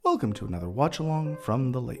Welcome to another watch-along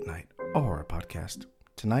from the Late Night, a horror podcast.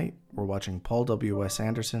 Tonight, we're watching Paul W.S.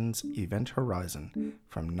 Anderson's Event Horizon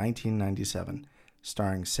from 1997,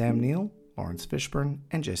 starring Sam Neill, Lawrence Fishburne,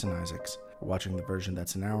 and Jason Isaacs. We're watching the version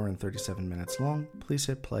that's an hour and 37 minutes long. Please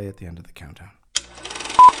hit play at the end of the countdown.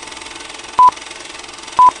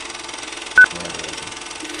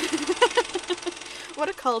 What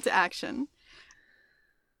a call to action.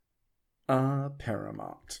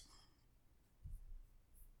 Paramount.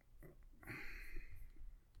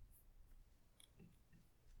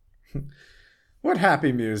 What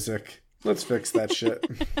happy music. Let's fix that shit.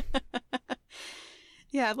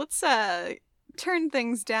 Yeah, let's turn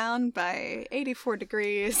things down by 84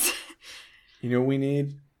 degrees. You know what we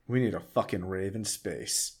need? We need a fucking rave in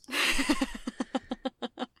space.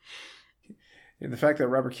 The fact that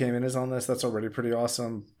Robert Kamen is on this, that's already pretty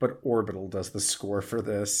awesome. But Orbital does the score for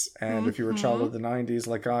this. And if you were a child of the 90s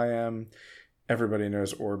like I am, everybody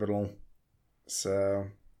knows Orbital. So...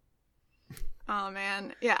 Oh,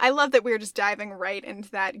 man. Yeah, I love that we're just diving right into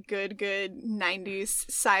that good 90s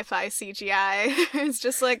sci-fi CGI. It's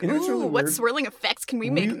just like, you know, ooh, really what weird? Swirling effects can we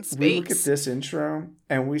make in space? We look at this intro,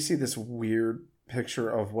 and we see this weird picture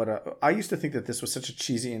of what a... I used to think that this was such a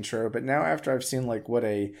cheesy intro, but now after I've seen like what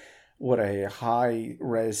a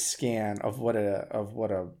high-res scan of what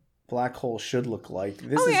a black hole should look like,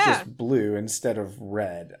 this is just blue instead of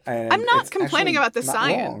red. And I'm not complaining about the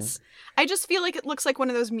science. Wrong. I just feel like it looks like one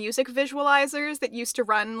of those music visualizers that used to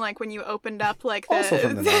run like when you opened up like the... Also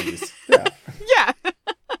from the 90s. Yeah.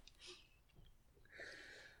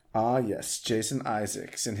 Yeah. Yes, Jason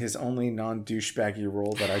Isaacs in his only non-douchebaggy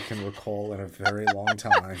role that I can recall in a very long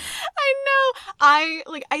time.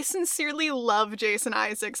 I sincerely love Jason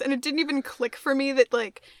Isaacs, and it didn't even click for me that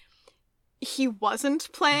like he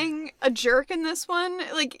wasn't playing a jerk in this one.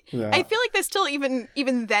 Like, yeah. I feel like they still even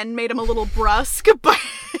then made him a little brusque, but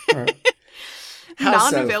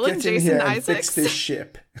non-villain Jason Isaacs. Fix this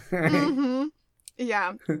ship. Mm-hmm.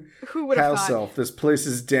 Yeah, who would have thought? Self, this place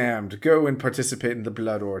is damned. Go and participate in the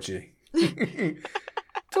blood orgy.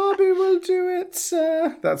 Dobby will do it,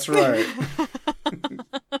 sir. That's right.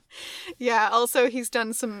 Yeah, also he's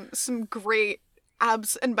done some great,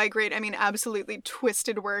 and by great I mean absolutely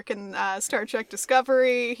twisted work in Star Trek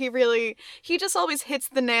Discovery. He just always hits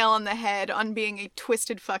the nail on the head on being a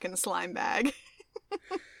twisted fucking slime bag.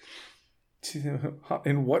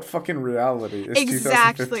 In what fucking reality is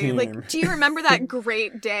exactly 2015? Like, do you remember that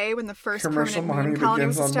great day when the first permanent moon colony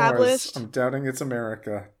was established? I'm doubting it's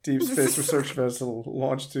America. Deep space research vessel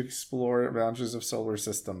launched to explore boundaries of solar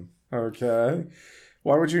system. Okay.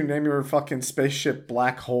 Why would you name your fucking spaceship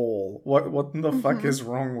Black Hole? What the fuck is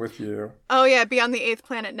wrong with you? Oh yeah, beyond the 8th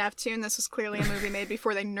planet Neptune. This was clearly a movie made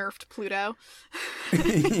before they nerfed Pluto.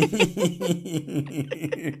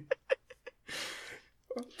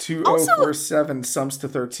 2047 sums to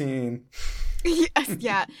 13.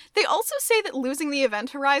 Yeah. They also say that losing the Event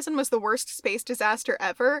Horizon was the worst space disaster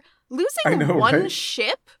ever. Losing one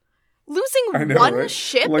ship? Losing one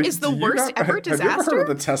ship is the worst ever disaster? Have you ever heard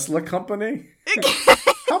of the Tesla company?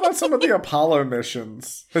 How about some of the Apollo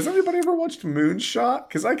missions? Has anybody ever watched Moonshot?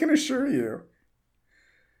 Because I can assure you.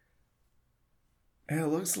 It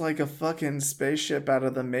looks like a fucking spaceship out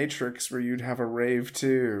of the Matrix where you'd have a rave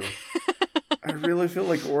too. I really feel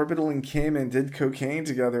like Orbital and Kamen did cocaine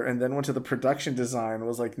together and then went to the production design and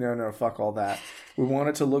was like, no, fuck all that. We want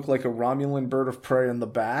it to look like a Romulan bird of prey in the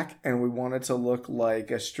back, and we want it to look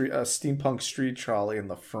like a steampunk street trolley in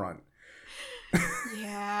the front.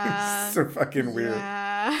 Yeah. It's so fucking weird.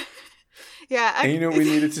 Yeah. And you know what we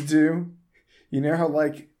needed to do? You know how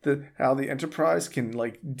how the Enterprise can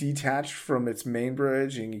like detach from its main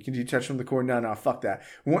bridge and you can detach from the core? No, fuck that.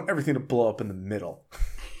 We want everything to blow up in the middle.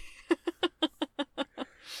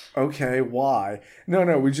 Okay, why?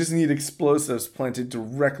 No, we just need explosives planted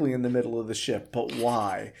directly in the middle of the ship. But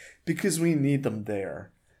why? Because we need them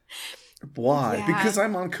there. Why? Yeah. Because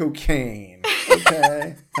I'm on cocaine.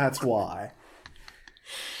 Okay? That's why.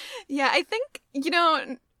 Yeah, I think,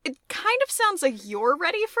 it kind of sounds like you're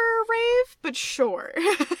ready for a rave, but sure.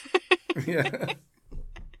 Yeah.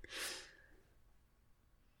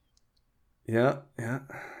 Yeah.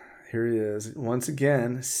 Here he is. Once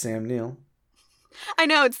again, Sam Neill. I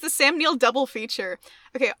know, it's the Sam Neill double feature.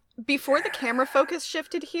 Okay, before the camera focus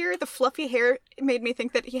shifted here, the fluffy hair made me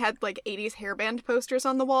think that he had, 80s hairband posters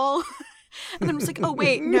on the wall. And then I was like, oh,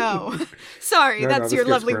 wait, no. Sorry, that's your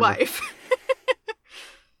lovely wife.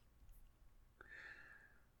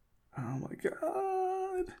 Oh, my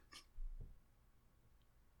God.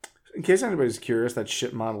 In case anybody's curious, that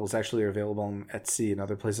ship model is actually available on Etsy and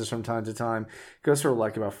other places from time to time. It goes for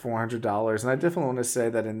like about $400. And I definitely want to say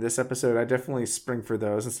that in this episode, I definitely spring for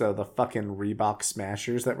those instead of the fucking Reebok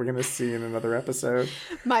Smashers that we're going to see in another episode.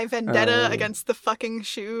 My vendetta against the fucking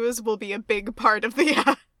shoes will be a big part of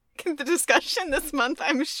the discussion this month,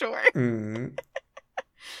 I'm sure.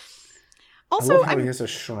 Also, I love how he has a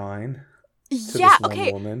shrine. Yeah,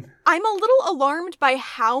 okay. Woman. I'm a little alarmed by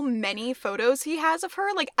how many photos he has of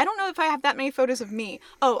her. Like, I don't know if I have that many photos of me.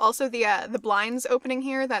 Oh, also the blinds opening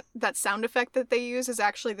here, that sound effect that they use is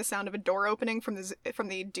actually the sound of a door opening from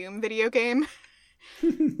the Doom video game.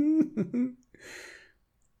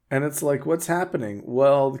 And it's like, what's happening?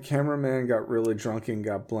 Well, the cameraman got really drunk and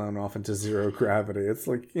got blown off into zero gravity. It's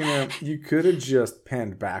like, you could have just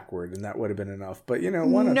panned backward and that would have been enough. But,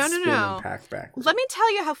 why not spin and pack backward? Let me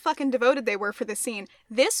tell you how fucking devoted they were for this scene.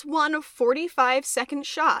 This 45-second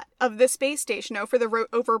shot of the space station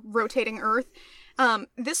over rotating Earth,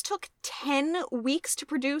 this took 10 weeks to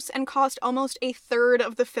produce and cost almost a third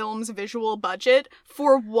of the film's visual budget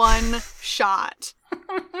for one shot.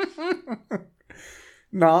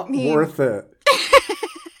 Not worth it.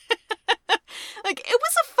 Like, it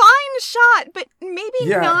was a fine shot, but maybe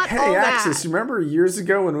not all that. Axis, you remember years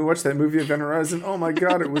ago when we watched that movie Event Horizon? Oh my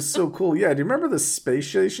god, it was so cool. Yeah, do you remember the space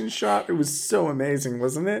station shot? It was so amazing,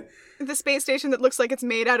 wasn't it? The space station that looks like it's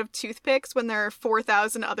made out of toothpicks when there are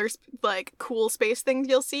 4,000 other, like, cool space things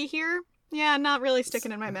you'll see here? Yeah, not really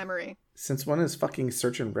sticking in my memory. Since when is fucking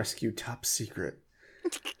search and rescue top secret?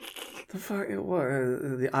 The fuck?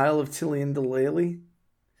 What? The Isle of Tillian Delaley?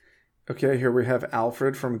 Okay, here we have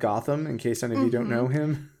Alfred from Gotham, in case any of you don't know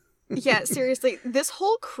him. Yeah, seriously, this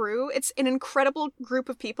whole crew, it's an incredible group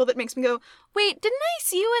of people that makes me go, wait, didn't I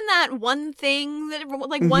see you in that one thing that,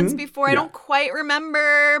 like, once before? Yeah. I don't quite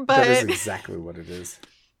remember, but... That is exactly what it is.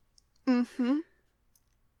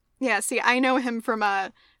 Yeah, see, I know him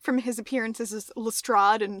from his appearances as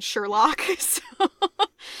Lestrade and Sherlock, so...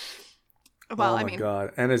 Well, oh my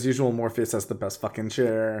god. And as usual, Morpheus has the best fucking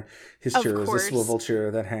chair. His chair is a swivel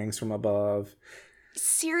chair that hangs from above.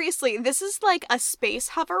 Seriously, this is like a space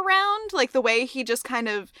hover round. Like the way he just kind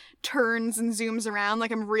of turns and zooms around.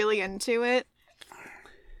 Like, I'm really into it.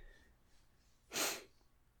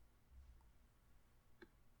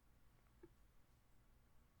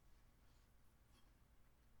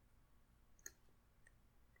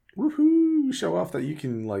 Woohoo! Show off that you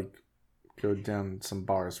can, like, go down some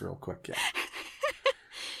bars real quick, yeah.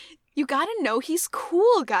 You gotta know he's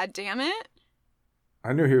cool, goddammit.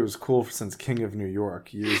 I knew he was cool since King of New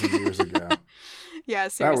York years and years ago. Yeah,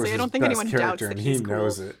 seriously, I don't think anyone doubts that he's cool. He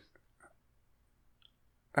knows it.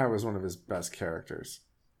 That was one of his best characters.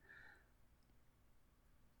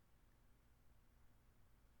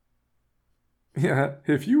 Yeah,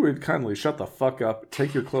 if you would kindly shut the fuck up,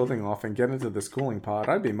 take your clothing off, and get into this cooling pod,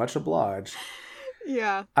 I'd be much obliged.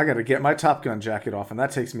 Yeah. I gotta get my Top Gun jacket off, and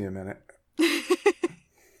that takes me a minute.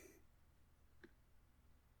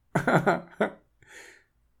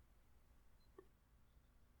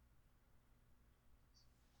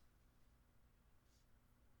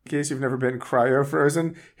 In case you've never been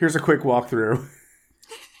cryo-frozen, here's a quick walkthrough.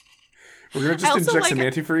 We're going to just inject some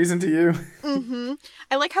antifreeze into you.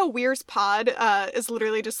 I like how Weir's pod is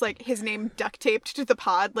literally just like his name duct taped to the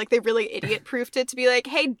pod. Like they really idiot-proofed it to be like,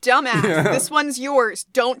 hey, dumbass, this one's yours.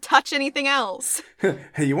 Don't touch anything else.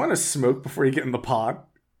 Hey, you want to smoke before you get in the pod?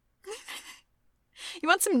 You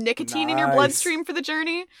want some nicotine in your bloodstream for the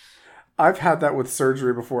journey? I've had that with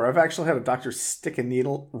surgery before. I've actually had a doctor stick a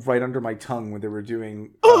needle right under my tongue when they were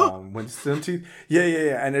doing wisdom teeth.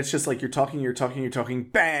 Yeah. And it's just like you're talking,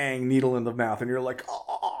 bang, needle in the mouth, and you're like,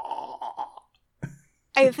 oh.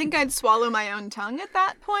 I think I'd swallow my own tongue at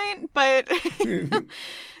that point, but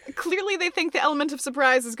clearly they think the element of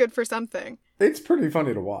surprise is good for something. It's pretty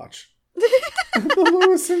funny to watch. The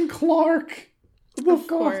Lewis and Clark. Of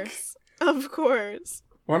course. Of course.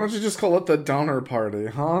 Why don't you just call it the Donner Party,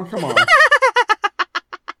 huh? Come on.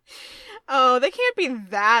 Oh, they can't be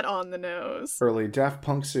that on the nose. Early Daft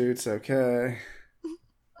Punk suits, okay.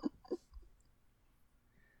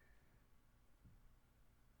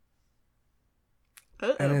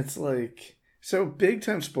 And it's like, so big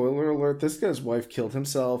time spoiler alert, this guy's wife killed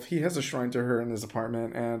himself. He has a shrine to her in his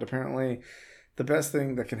apartment, and apparently the best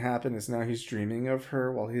thing that can happen is now he's dreaming of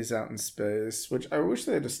her while he's out in space, which I wish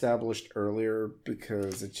they had established earlier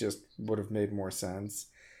because it just would have made more sense.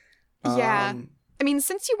 Yeah. I mean,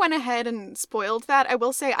 since you went ahead and spoiled that, I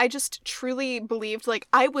will say I just truly believed, like,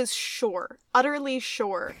 I was sure, utterly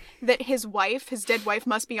sure, that his dead wife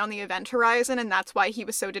must be on the event horizon, and that's why he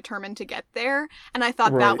was so determined to get there. And I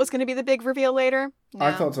thought that was going to be the big reveal later. No.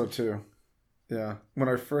 I thought so too. Yeah. When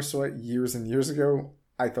I first saw it years and years ago,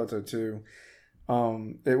 I thought so too.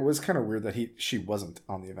 It was kind of weird that she wasn't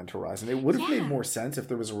on the Event Horizon. It would have made more sense if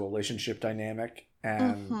there was a relationship dynamic.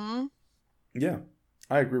 And yeah,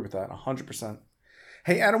 I agree with that 100%.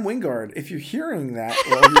 Hey, Adam Wingard, if you're hearing that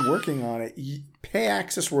while you're working on it, pay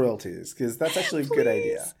Access royalties, because that's actually a good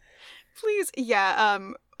idea. Please. Yeah,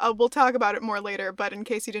 we'll talk about it more later, but in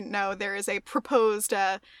case you didn't know, there is a proposed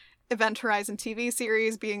Event Horizon TV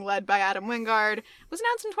series being led by Adam Wingard. It was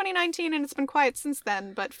announced in 2019, and it's been quiet since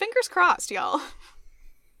then, but fingers crossed, y'all.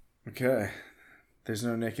 Okay. There's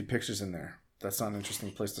no naked pictures in there. That's not an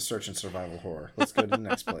interesting place to search in survival horror. Let's go to the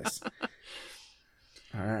next place.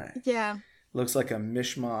 All right. Yeah. Looks like a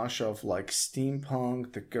mishmash of like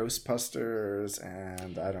steampunk, the Ghostbusters,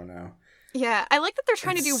 and I don't know. Yeah, I like that they're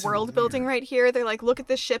trying to do world building right here. They're like, look at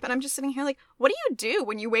this ship, and I'm just sitting here like, what do you do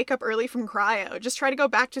when you wake up early from cryo? Just try to go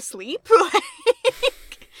back to sleep?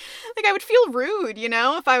 Like I would feel rude, you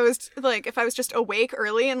know, if I was just awake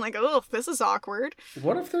early and like, oh, this is awkward.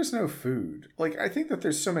 What if there's no food? Like, I think that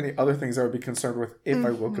there's so many other things I would be concerned with if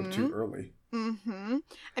I woke up too early.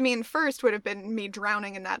 I mean, first would have been me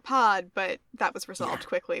drowning in that pod, but that was resolved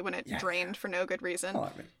quickly when it drained for no good reason.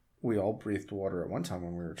 Well, I mean, we all breathed water at one time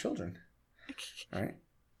when we were children, right?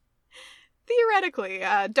 Theoretically.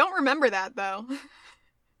 Don't remember that, though.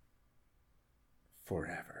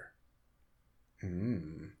 Forever.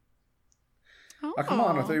 Oh, come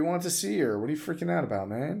on. I thought you wanted to see her. What are you freaking out about,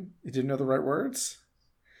 man? You didn't know the right words?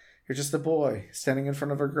 You're just a boy standing in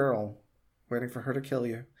front of a girl, waiting for her to kill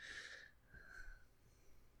you.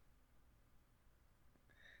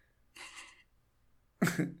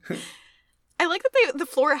 I like that the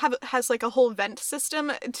floor has like a whole vent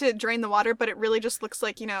system to drain the water, but it really just looks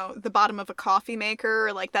like, you know, the bottom of a coffee maker,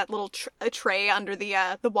 or like that little tray under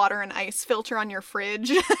the water and ice filter on your fridge.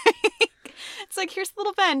 It's like, here's the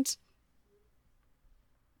little vent.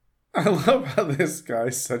 I love how this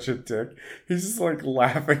guy's such a dick. He's just like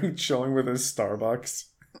laughing, chilling with his Starbucks.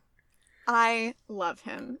 I love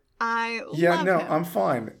him. Love him. I'm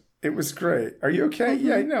fine. It was great. Are you okay?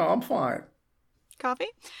 Yeah, no, I'm fine. Coffee?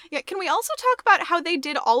 Yeah, can we also talk about how they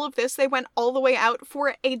did all of this? They went all the way out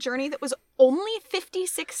for a journey that was only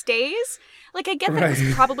 56 days? Like, I get that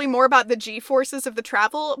it's probably more about the G-forces of the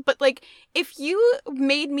travel, but like, if you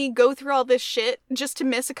made me go through all this shit just to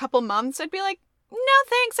miss a couple months, I'd be like, no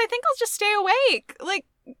thanks, I think I'll just stay awake. Like,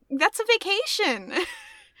 that's a vacation.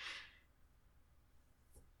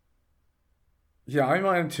 Yeah, I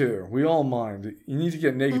mind too. We all mind. You need to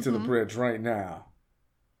get naked to the bridge right now.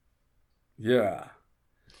 Yeah.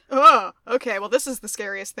 Oh, okay. Well, this is the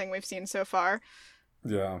scariest thing we've seen so far.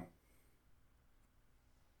 Yeah.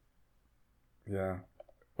 Yeah.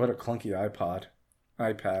 What a clunky iPad.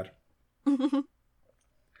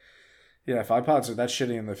 Yeah, if iPods are that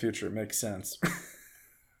shitty in the future, it makes sense.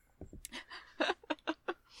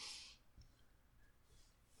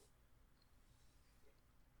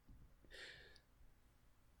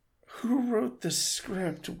 Who wrote the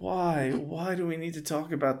script? Why? Why do we need to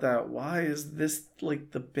talk about that? Why is this like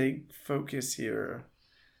the big focus here?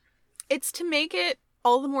 It's to make it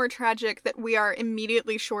all the more tragic that we are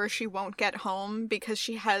immediately sure she won't get home because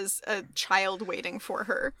she has a child waiting for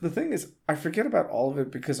her. The thing is, I forget about all of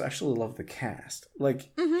it because I actually love the cast. Like,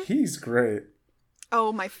 he's great.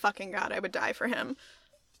 Oh my fucking god, I would die for him.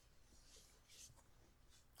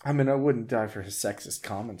 I mean, I wouldn't die for his sexist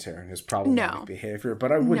commentary and his problematic behavior,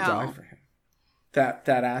 but I would die for him. That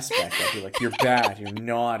aspect, I'd be like, you're bad, you're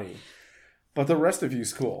naughty. But the rest of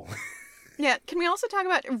you's cool. Yeah, can we also talk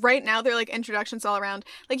about, right now, they're like introductions all around.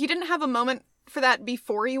 Like, you didn't have a moment for that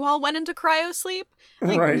before you all went into cryo sleep?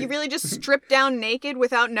 Like, you really just stripped down naked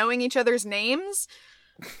without knowing each other's names?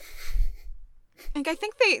 Like, I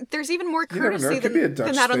think there's even more courtesy than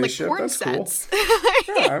that on, like, porn sets. Cool.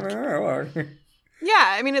 Yeah, I mean,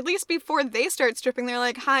 yeah, I mean, at least before they start stripping, they're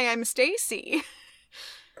like, hi, I'm Stacy.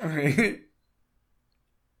 Right.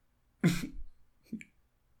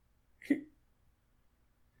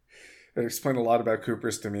 That explained a lot about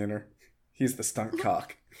Cooper's demeanor. He's the stunt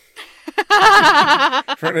cock.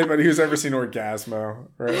 For anybody who's ever seen Orgasmo,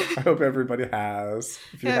 right? I hope everybody has.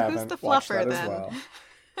 If you haven't, who's the watch fluffer, that then? as well.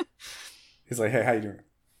 He's like, hey, how you doing?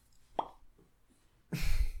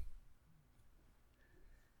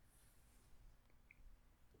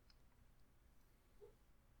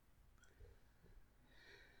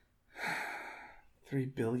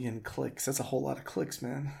 $3 billion clicks. That's a whole lot of clicks,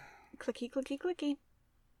 man. Clicky, clicky, clicky.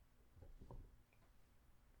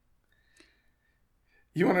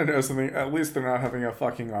 You want to know something? At least they're not having a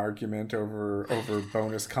fucking argument over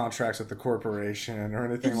bonus contracts with the corporation or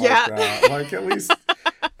anything like that. Like,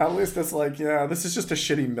 at At least it's like, yeah, this is just a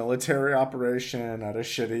shitty military operation, not a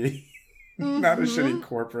shitty, not a shitty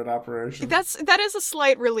corporate operation. That is a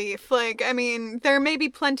slight relief. Like, I mean, there may be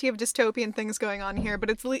plenty of dystopian things going on here, but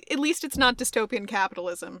at least it's not dystopian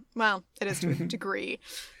capitalism. Well, it is to a degree.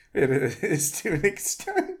 It is to an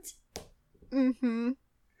extent. Mm-hmm.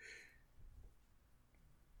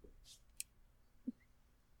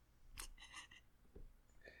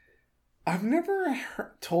 I've never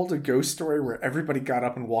told a ghost story where everybody got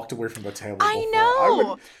up and walked away from the table I before.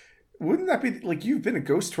 know! Wouldn't that be, like, you've been a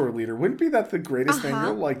ghost tour leader. Wouldn't be that the greatest thing?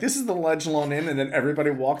 You're like, this is the Ledgelon Inn, and then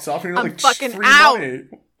everybody walks off, and you're I'm like, fucking free out. money.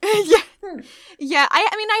 Yeah,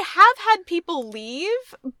 I mean, I have had people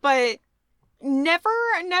leave, but never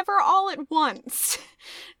all at once.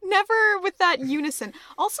 Never with that unison.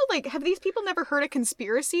 Also, like, have these people never heard a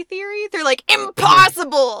conspiracy theory? They're like,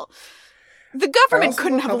 impossible! The government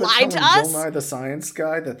couldn't have lied to us. Bill Nye the Science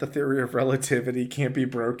Guy that the theory of relativity can't be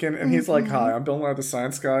broken, and he's like, "Hi, I'm Bill Nye the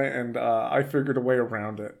Science Guy, and I figured a way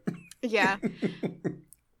around it." Yeah.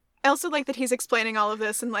 I also like that he's explaining all of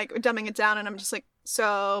this and like dumbing it down, and I'm just like,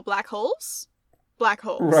 so black holes,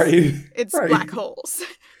 right? It's right. black holes.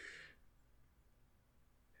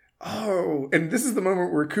 Oh, and this is the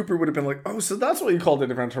moment where Cooper would have been like, "Oh, so that's what you called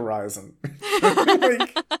it, Event Horizon."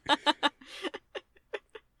 Like,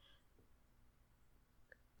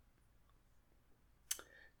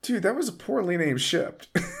 dude, that was a poorly named ship.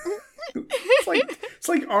 it's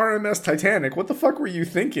like RMS Titanic. What the fuck were you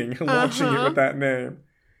thinking launching it with that name?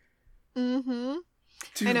 Mm-hmm.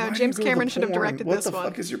 Dude, I know, James Cameron should have directed this one. What the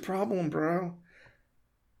fuck is your problem, bro?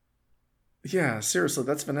 Yeah, seriously,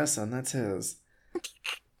 that's Vanessa and that's his.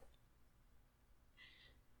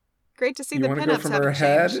 Great to see you the pinups have from her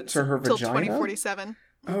head changed to her till vagina? 2047.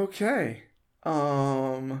 Okay.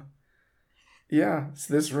 Yeah,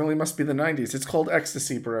 so this really must be the 90s. It's called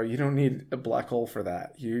ecstasy, bro. You don't need a black hole for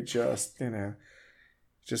that. You just,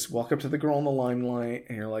 just walk up to the girl in the limelight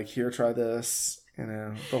and you're like, here, try this.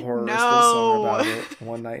 The horror is this song about it.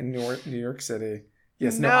 One night in New York City.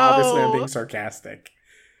 Yes, no, obviously I'm being sarcastic.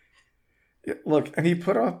 Yeah, look, and he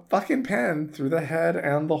put a fucking pen through the head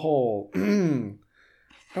and the hole.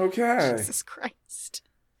 Okay. Jesus Christ.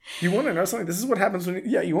 You want to know something? This is what happens when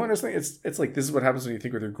you want to know something? It's like, this is what happens when you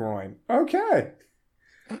think with your groin. Okay.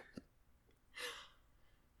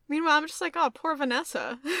 Meanwhile, I'm just like, oh, poor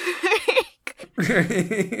Vanessa.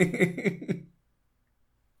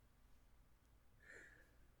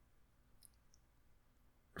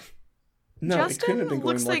 No, Justin it couldn't have been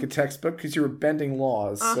going like a textbook because you were bending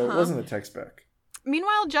laws, so it wasn't a textbook.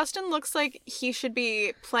 Meanwhile, Justin looks like he should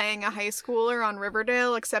be playing a high schooler on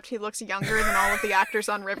Riverdale, except he looks younger than all of the actors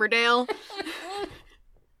on Riverdale.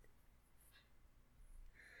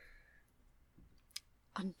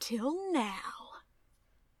 Until now.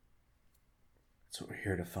 That's what we're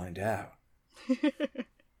here to find out.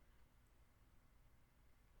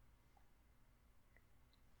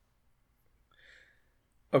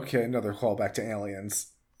 Okay, another callback to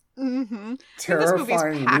Aliens. Mm-hmm.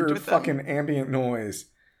 Terrifying, weird fucking ambient noise.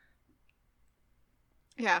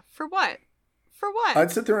 Yeah, for what? For what?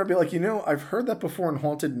 I'd sit there and I'd be like, I've heard that before in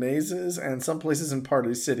haunted mazes and some places in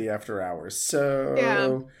Party City after hours.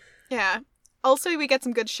 So yeah. Also, we get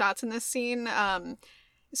some good shots in this scene.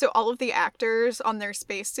 So all of the actors on their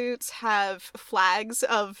spacesuits have flags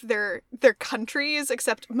of their countries,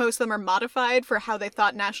 except most of them are modified for how they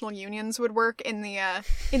thought national unions would work in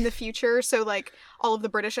the future. So like all of the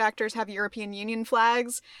British actors have European Union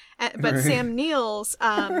flags, but Sam Neill's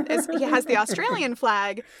he has the Australian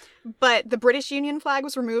flag, but the British Union flag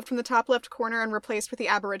was removed from the top left corner and replaced with the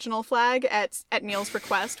Aboriginal flag at Neill's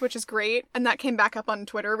request, which is great. And that came back up on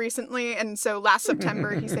Twitter recently. And so last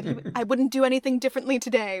September he said I wouldn't do anything differently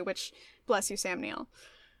today, which bless you, Sam Neill.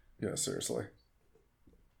 Yeah, seriously.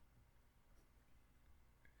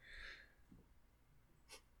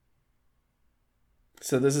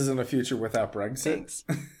 So this is in a future without Brexit? Thanks.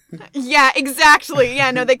 Yeah, exactly. Yeah,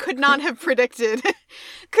 no, they could not have predicted the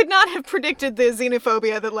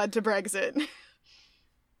xenophobia that led to Brexit.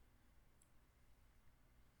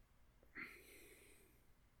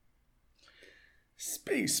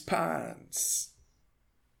 Space Pants.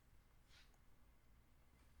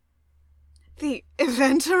 The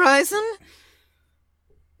Event Horizon?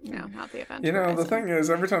 No, not the Event Horizon. The thing is,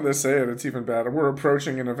 every time they say it, it's even better. We're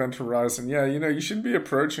approaching an Event Horizon. Yeah, you shouldn't be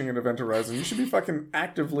approaching an Event Horizon. You should be fucking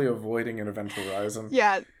actively avoiding an Event Horizon.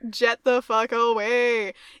 Yeah, jet the fuck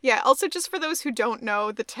away. Yeah, also just for those who don't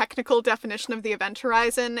know, the technical definition of the Event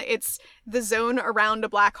Horizon, it's the zone around a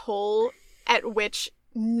black hole at which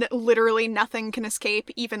literally nothing can escape,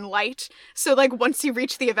 even light. So, like, once you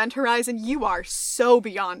reach the Event Horizon, you are so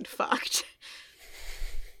beyond fucked.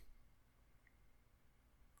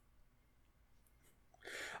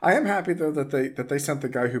 I am happy though that they sent the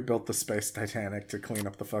guy who built the space Titanic to clean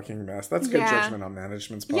up the fucking mess. That's good judgment on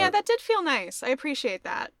management's part. Yeah, that did feel nice. I appreciate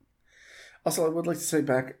that. Also, I would like to say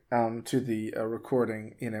back to the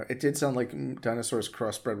recording, it did sound like dinosaurs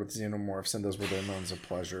crossbred with xenomorphs, and those were their moans of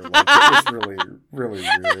pleasure. Like, it was really, really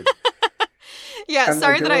weird. Yeah,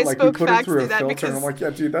 sorry that I spoke facts through that because... And I'm like, yeah,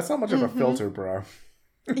 dude, that's not much of a filter, bro.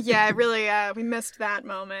 Yeah, really, we missed that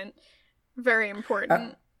moment. Very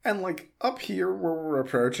important. And like, up here where we're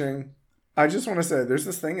approaching, I just want to say, there's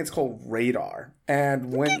this thing, it's called radar.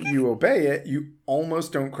 And when you obey it, you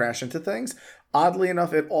almost don't crash into things. Oddly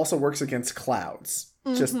enough, it also works against clouds.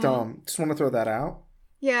 Just want to throw that out.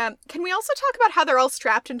 Yeah. Can we also talk about how they're all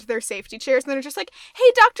strapped into their safety chairs and they're just like,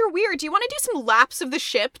 hey, Dr. Weir, do you want to do some laps of the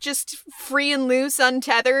ship? Just free and loose,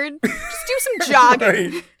 untethered? Just do some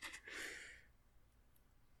jogging. Right.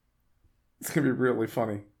 It's going to be really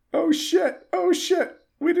funny. Oh, shit.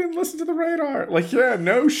 We didn't listen to the radar. Like, yeah,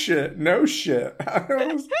 no shit.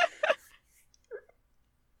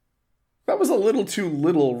 That was a little too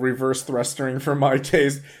little reverse thrusting for my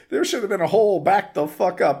taste. There should have been a whole back the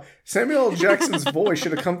fuck up. Samuel L. Jackson's voice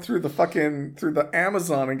should have come through the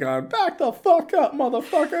Amazon and gone, back the fuck up,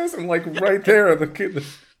 motherfuckers. And like right there, the kid.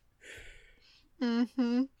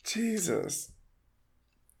 Jesus.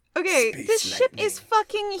 Okay, this ship is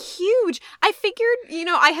fucking huge. I figured,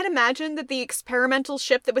 I had imagined that the experimental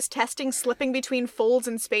ship that was testing slipping between folds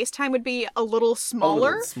in space-time would be a little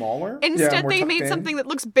smaller. Instead, they made something that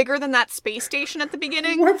looks bigger than that space station at the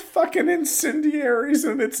beginning. With fucking incendiaries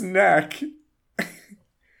in its neck.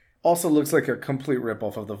 Also looks like a complete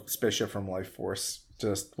ripoff of the spaceship from Life Force.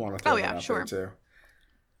 Just want to throw that out there, too.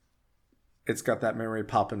 It's got that Mary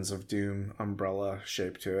Poppins of Doom umbrella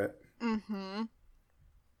shape to it. Mm-hmm.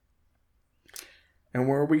 And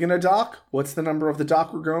where are we going to dock? What's the number of the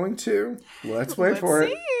dock we're going to? Let's wait for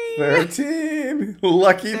it. 13.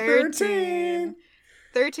 Lucky 13.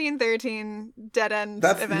 13, dead end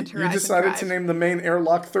event horizon. You decided drive. to name the main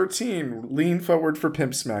airlock 13. Lean forward for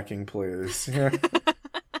pimp smacking, please. Yeah.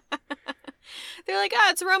 They're like,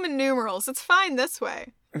 it's Roman numerals. It's fine this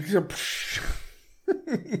way.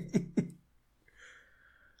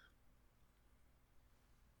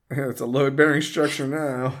 It's a load-bearing structure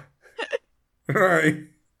now. All right.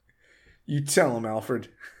 You tell him, Alfred.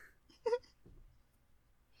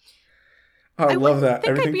 I love that.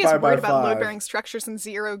 Everything I'd be as 5 worried by about 5. load-bearing structures in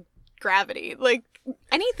zero gravity. Like,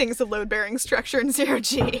 anything's a load-bearing structure in zero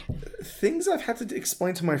G. Things I've had to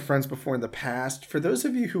explain to my friends before in the past. For those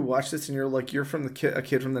of you who watch this and you're like, you're from a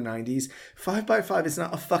kid from the 90s, 5 by 5 is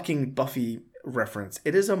not a fucking Buffy reference.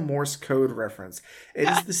 It is a Morse code reference. It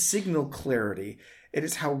is the signal clarity. It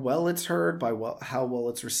is how well it's heard, by how well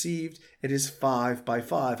it's received. It is 5 by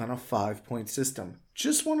 5 on a 5-point system.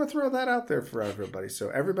 Just want to throw that out there for everybody, so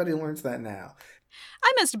everybody learns that now.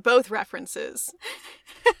 I missed both references.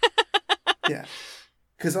 Yeah.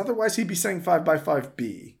 Because otherwise he'd be saying 5 by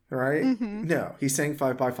 5B, right? Mm-hmm. No, he's saying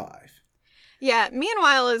 5 by 5. Yeah,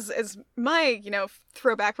 meanwhile, as my,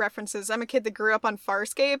 throwback references, I'm a kid that grew up on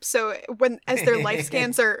Farscape, so as their life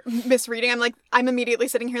scans are misreading, I'm immediately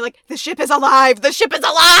sitting here like, the ship is alive! The ship is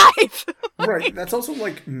alive! Right, that's also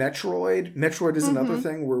like Metroid. Metroid is another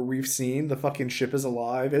thing where we've seen the fucking ship is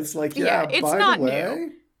alive. It's like, it's by not the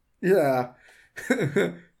way, new. Yeah.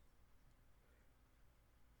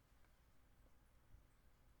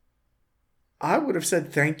 I would have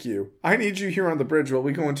said thank you. I need you here on the bridge while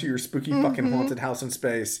we go into your spooky fucking haunted house in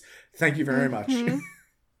space. Thank you very much.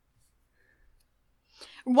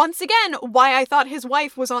 Once again, why I thought his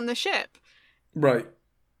wife was on the ship. Right.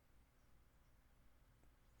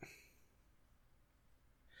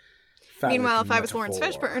 Meanwhile, if I was Lawrence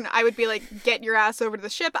Fishburne, I would be like, get your ass over to the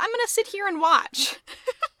ship. I'm going to sit here and watch.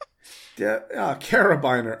 Yeah,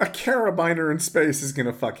 carabiner. A carabiner in space is going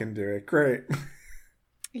to fucking do it. Great.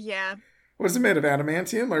 Yeah. Was it made of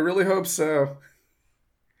adamantium? I really hope so.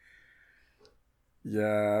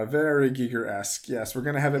 Yeah, very Giger-esque. Yes, we're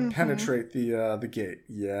going to have it penetrate the gate.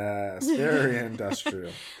 Yes, very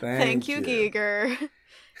industrial. Thank you, Giger.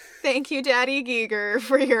 Thank you, Daddy Giger,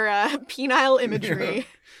 for your penile imagery. Yeah.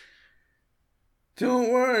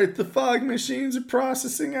 Don't worry, the fog machines are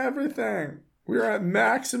processing everything. We're at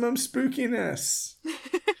maximum spookiness.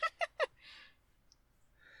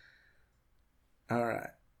 All right.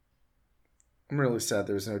 I'm really sad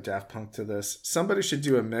there's no Daft Punk to this. Somebody should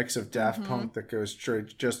do a mix of Daft Punk that goes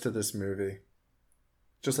straight just to this movie.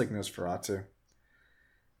 Just like Nosferatu.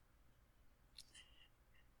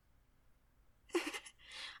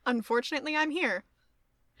 Unfortunately, I'm here.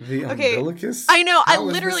 The umbilicus? I know.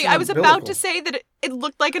 I was about to say that it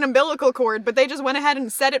looked like an umbilical cord, but they just went ahead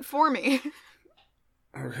and said it for me.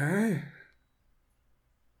 Okay.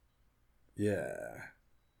 Yeah.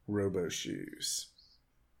 Robo shoes.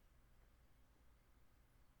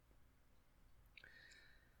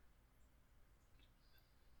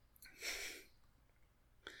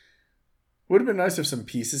 Would have been nice if some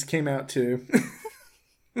pieces came out too.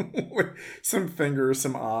 Some fingers,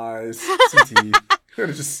 some eyes, some teeth.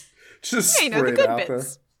 just Yeah, the sprayed good out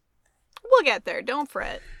bits. there. We'll get there. Don't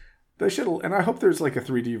fret. They should, and I hope there's like a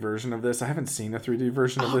 3D version of this. I haven't seen a 3D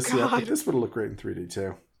version of this yet, but this would have looked great in 3D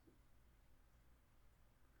too.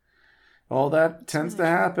 All that tends to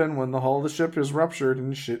happen when the hull of the ship is ruptured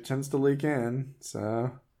and shit tends to leak in.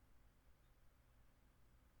 So.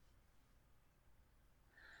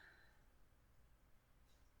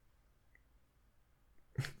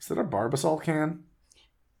 Is that a Barbasol can?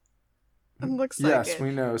 It looks like yes, it.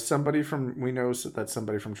 we know that somebody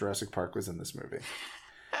from Jurassic Park was in this movie.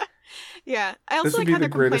 Yeah, I also This would like be how the they're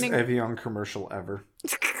greatest complaining. Evian commercial ever.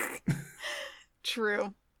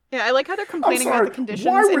 True. Yeah, I like how they're I'm complaining sorry, about the conditions,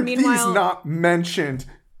 why were and meanwhile, these not mentioned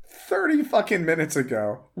 30 fucking minutes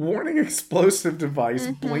ago? Warning explosive device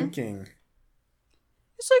blinking.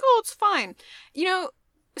 it's like, oh, it's fine.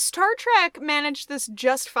 Star Trek managed this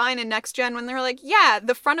just fine in Next Gen when they were like, yeah,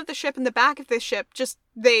 the front of the ship and the back of the ship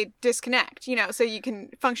they disconnect, so you can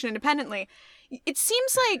function independently. It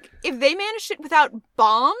seems like if they managed it without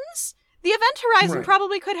bombs, the Event Horizon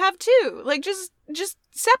probably could have too. Like, just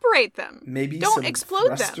separate them. Maybe don't some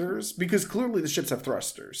explode thrusters, because clearly the ships have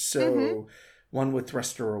thrusters. So one would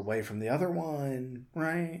thruster away from the other one,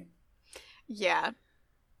 right? Yeah.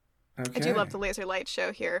 Okay. I do love the laser light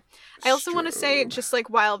show here. I also want to say, just like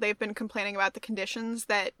while they've been complaining about the conditions,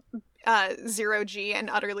 that zero G and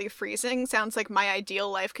utterly freezing sounds like my ideal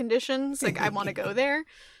life conditions. Like, I want to go there.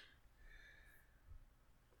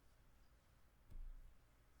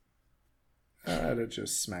 That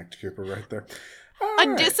just smacked Cooper right there.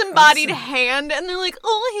 A disembodied hand, and they're like,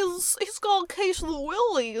 "Oh, he's got a case of the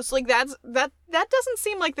willies." Like that doesn't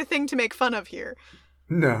seem like the thing to make fun of here.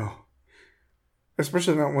 No.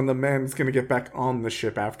 Especially not when the man's going to get back on the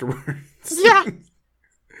ship afterwards. Yeah.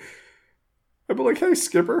 I'd be like, hey,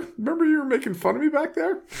 Skipper, remember you were making fun of me back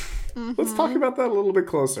there? Let's talk about that a little bit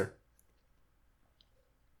closer.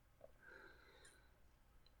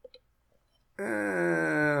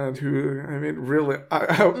 And really,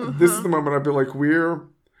 this is the moment I'd be like,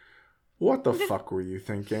 what the fuck were you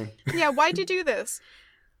thinking? Yeah, why'd you do this?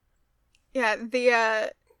 Yeah,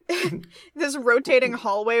 this rotating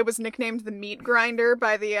hallway was nicknamed the meat grinder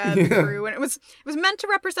by the crew, and it was meant to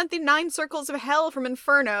represent the 9 circles of hell from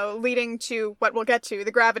Inferno, leading to what we'll get to,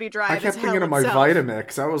 the gravity drive. I kept thinking of my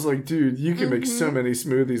Vitamix. I was like, dude, you can make so many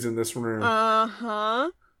smoothies in this room.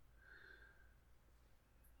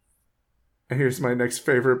 And here's my next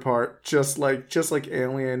favorite part. Just like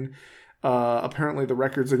Alien, apparently the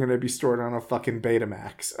records are going to be stored on a fucking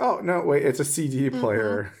Betamax. Oh no, wait, it's a CD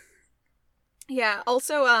player. Yeah,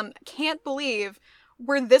 also, can't believe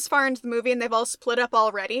we're this far into the movie and they've all split up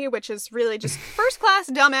already, which is really just first-class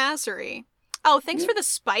dumbassery. Oh, thanks for the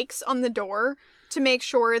spikes on the door to make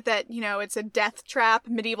sure that, it's a death trap,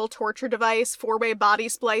 medieval torture device, 4-way body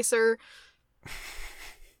splicer.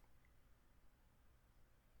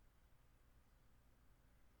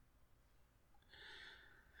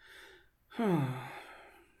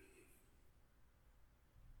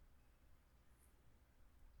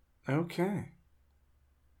 Okay.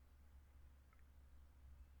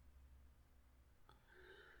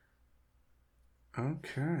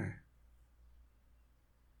 Okay.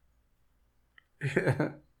 Yeah.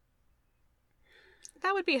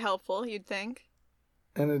 That would be helpful, you'd think.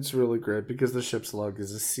 And it's really great because the ship's log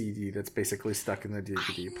is a CD that's basically stuck in the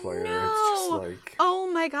DVD player. It's just like...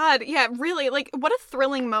 Oh my god. Yeah, really, like, what a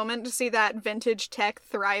thrilling moment to see that vintage tech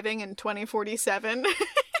thriving in 2047.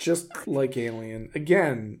 Just like Alien.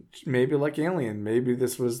 Again, maybe like Alien. Maybe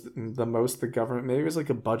this was the most the government... Maybe it was like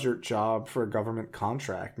a budget job for a government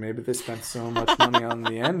contract. Maybe they spent so much money on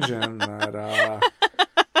the engine that...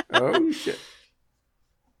 Oh, shit.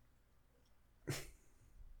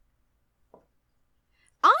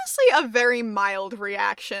 Honestly, a very mild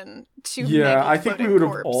reaction to Yeah, I mangled think we floating would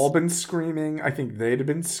have corpse. all been screaming. I think they'd have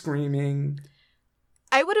been screaming.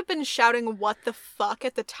 I would have been shouting "what the fuck"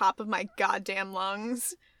 at the top of my goddamn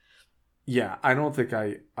lungs. Yeah, I don't think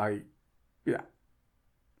yeah.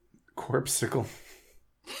 Corpsicle.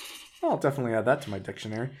 I'll definitely add that to my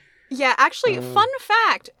dictionary. Yeah, actually, fun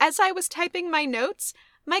fact, as I was typing my notes,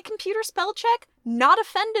 my computer spell check, not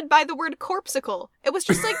offended by the word corpsicle. It was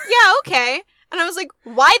just like, yeah, okay. And I was like,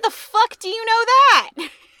 why the fuck do you know that?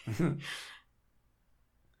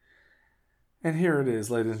 And here it is,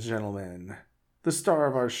 ladies and gentlemen. The star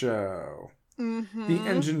of our show. The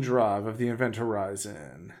engine drive of the Event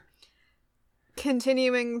Horizon.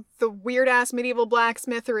 continuing the weird ass medieval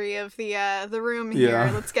blacksmithery of the room here.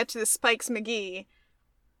 Yeah. Let's get to the Spikes McGee.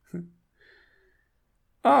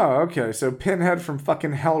 Oh, okay. So Pinhead from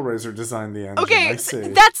fucking Hellraiser designed the engine. Okay, I see.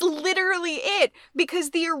 that's literally it.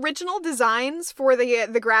 Because the original designs for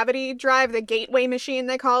the gravity drive, the gateway machine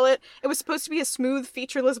they call it, it was supposed to be a smooth,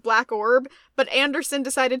 featureless black orb, but Anderson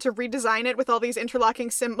decided to redesign it with all these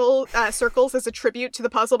interlocking circles as a tribute to the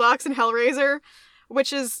puzzle box in Hellraiser,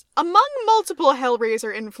 which is among multiple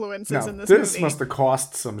Hellraiser influences in this movie. This must have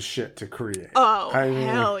cost some shit to create. Oh,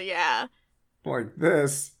 hell yeah. Like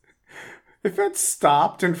this. If it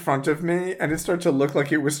stopped in front of me and it started to look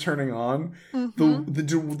like it was turning on,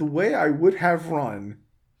 the way I would have run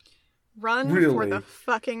for the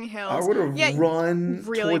fucking hills. I would have run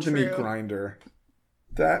really toward the meat true. grinder.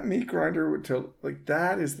 That meat grinder would tell, like,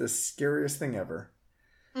 that is the scariest thing ever.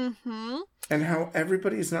 Mm-hmm. And how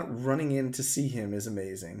everybody's not running in to see him is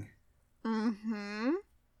amazing. Mm-hmm.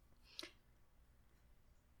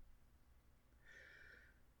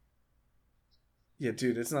 Yeah,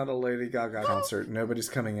 dude, it's not a Lady Gaga concert. Nobody's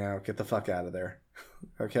coming out. Get the fuck out of there.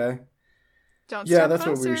 Okay? Don't Yeah, start that's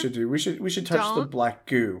closer. what we should do. We should touch the black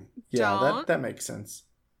goo. Yeah, Don't. that makes sense.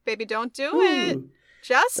 Baby, don't do it. Ooh,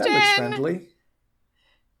 Justin! that looks friendly.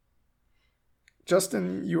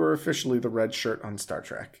 Justin, you are officially the red shirt on Star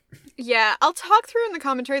Trek. Yeah, I'll talk through in the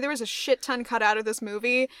commentary. There was a shit ton cut out of this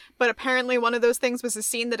movie, but apparently one of those things was a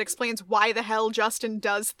scene that explains why the hell Justin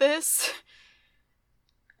does this.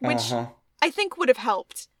 Which I think would have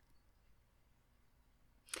helped.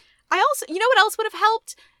 You know what else would have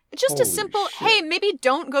helped? Just a simple, hey, maybe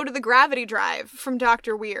don't go to the gravity drive from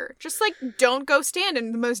Dr. Weir. Just, like, don't go stand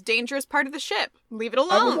in the most dangerous part of the ship. Leave it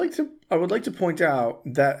alone. I would like to point out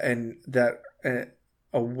that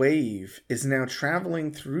a wave is now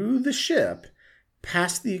traveling through the ship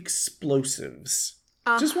past the explosives.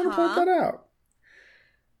 Just want to point that out.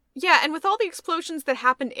 Yeah, and with all the explosions that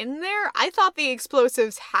happened in there, I thought the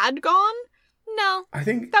explosives had gone. No, I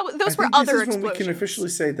think those were other explosions. When we can officially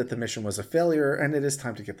say that the mission was a failure, and it is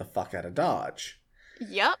time to get the fuck out of Dodge.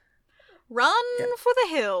 Yep. Run for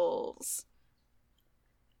the hills.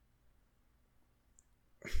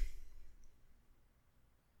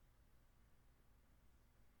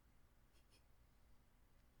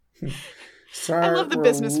 Sorry, I love the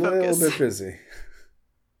business focus. We're a little bit busy.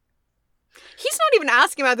 He's not even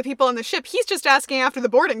asking about the people on the ship. He's just asking after the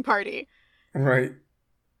boarding party. Right.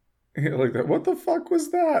 Like that. What the fuck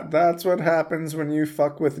was that? That's what happens when you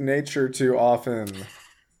fuck with nature too often.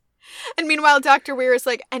 And meanwhile, Dr. Weir is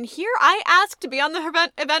like, and here I asked to be on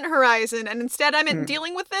the event horizon, and instead I'm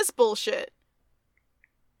dealing with this bullshit.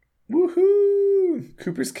 Woohoo!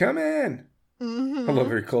 Cooper's coming! Mm-hmm. I love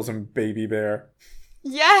how he calls him Baby Bear.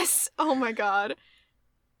 Yes! Oh my god.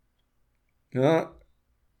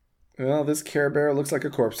 Well, this Care Bear looks like a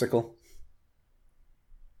corpsicle.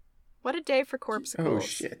 What a day for corpsicles. Oh,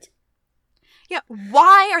 shit. Yeah,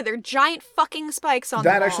 why are there giant fucking spikes on the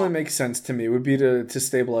wall? That actually makes sense to me. It would be to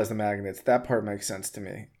stabilize the magnets. That part makes sense to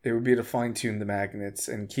me. It would be to fine-tune the magnets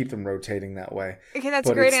and keep them rotating that way. Okay, that's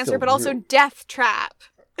a great answer, but also death trap.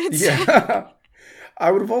 Yeah.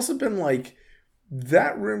 I would have also been like,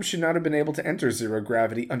 that room should not have been able to enter zero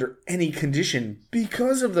gravity under any condition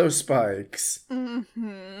because of those spikes.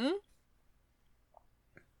 Mm-hmm.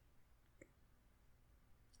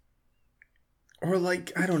 Or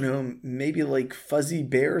like, I don't know, maybe like fuzzy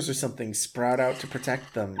bears or something sprout out to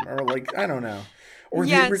protect them. Or like, I don't know. Or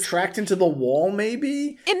they retract into the wall,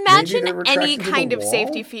 maybe? Imagine any kind of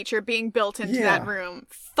safety feature being built into that room.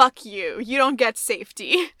 Fuck you. You don't get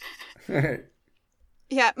safety.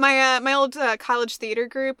 Yeah, my old college theater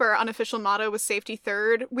group, our unofficial motto was safety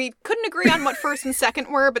third. We couldn't agree on what first and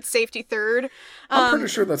second were, but safety third. I'm pretty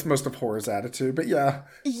sure that's most of horror's attitude, but yeah.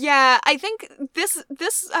 Yeah, I think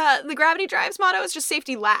the Gravity Drive's motto is just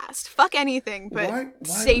safety last. Fuck anything, but why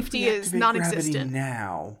safety is non-existent.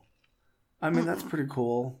 Now? I mean, that's pretty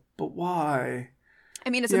cool, but why? I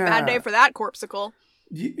mean, it's a bad day for that corpsicle.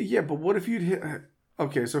 Yeah, but what if you'd hit...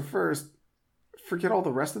 Okay, so first, forget all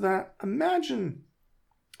the rest of that. Imagine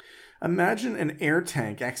an air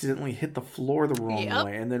tank accidentally hit the floor the wrong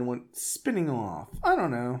way and then went spinning off. I don't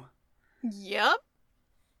know. Yep.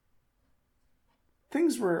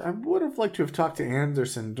 Things were... I would have liked to have talked to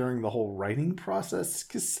Anderson during the whole writing process,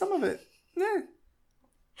 because some of it...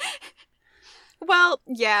 Well,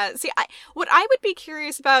 yeah. See, what I would be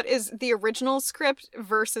curious about is the original script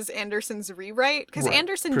versus Anderson's rewrite, because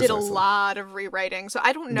Anderson did a lot of rewriting, so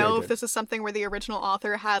I don't know if this is something where the original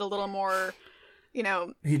author had a little more... he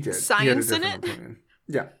did. Science in it. Opinion.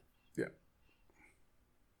 Yeah.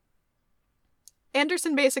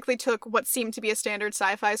 Anderson basically took what seemed to be a standard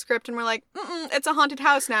sci-fi script and we're like, it's a haunted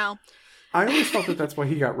house now. I always felt that that's why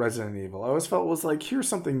he got Resident Evil. I always felt it was like, here's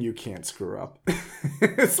something you can't screw up.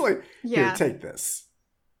 It's like, here, take this.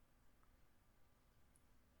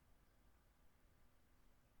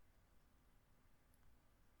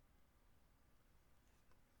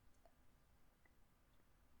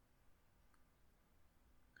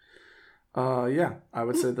 Yeah, I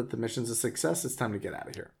would say that the mission's a success. It's time to get out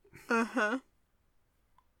of here. Uh-huh.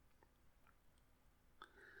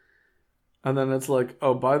 And then it's like,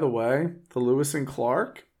 oh, by the way, the Lewis and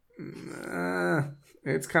Clark,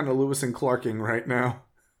 it's kind of Lewis and Clarking right now.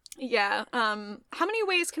 Yeah. How many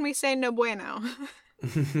ways can we say no bueno?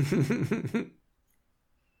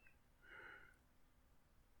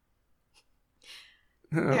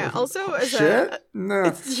 Yeah, also as shit?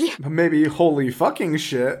 No. Yeah. Maybe holy fucking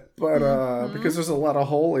shit, but because there's a lot of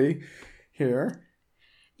holy here.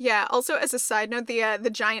 Yeah, also as a side note, the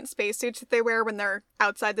giant spacesuits that they wear when they're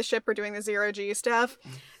outside the ship or doing the zero-G stuff,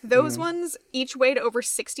 those ones each weighed over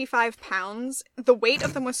 65 pounds. The weight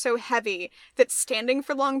of them was so heavy that standing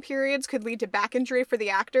for long periods could lead to back injury for the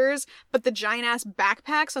actors, but the giant-ass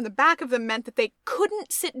backpacks on the back of them meant that they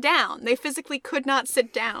couldn't sit down. They physically could not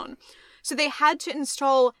sit down. So they had to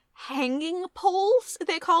install hanging poles,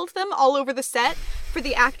 they called them, all over the set for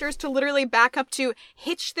the actors to literally back up to,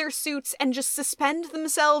 hitch their suits, and just suspend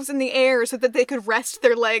themselves in the air so that they could rest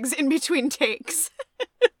their legs in between takes.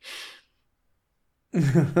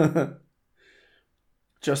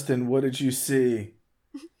 Justin, what did you see?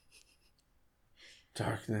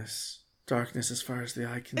 Darkness. Darkness as far as the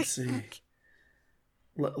eye can see.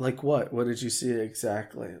 Like what? What did you see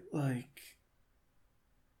exactly? Like...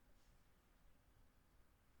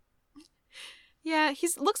 Yeah, he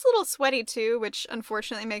looks a little sweaty too, which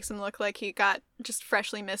unfortunately makes him look like he got just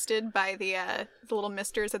freshly misted by the little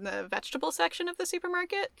misters in the vegetable section of the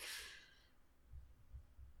supermarket.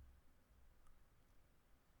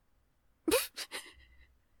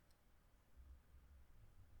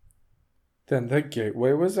 Then the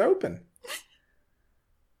gateway was open.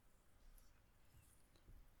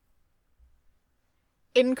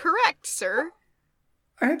 Incorrect, sir.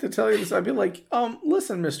 I hate to tell you this. I'd be like,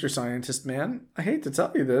 listen, Mr. Scientist Man, I hate to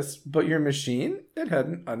tell you this, but your machine, it had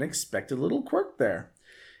an unexpected little quirk there.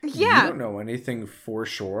 Yeah. You don't know anything for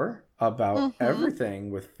sure about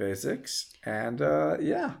everything with physics, and,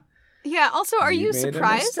 yeah. Yeah, also, are you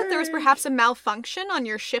surprised that there was perhaps a malfunction on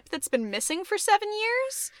your ship that's been missing for 7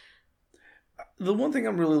 years? The one thing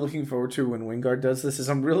I'm really looking forward to when Wingard does this is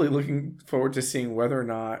I'm really looking forward to seeing whether or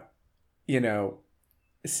not,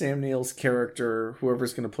 Sam Neill's character,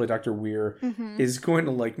 whoever's going to play Dr. Weir, is going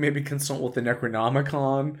to, maybe consult with the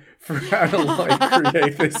Necronomicon for how to,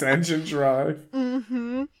 create this engine drive.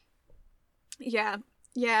 Mm-hmm. Yeah.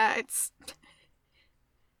 Yeah, it's...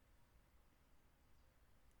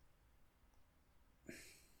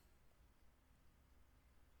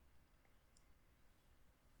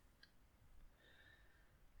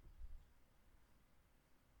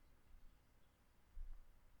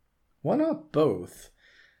 Why not both?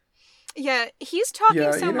 Yeah, he's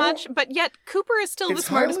talking so much, but yet Cooper is still the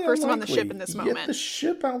smartest person on the ship in this moment. Yet the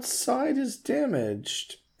ship outside is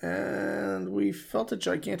damaged, and we felt a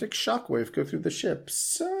gigantic shockwave go through the ship.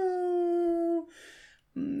 So,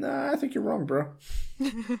 I think you're wrong, bro.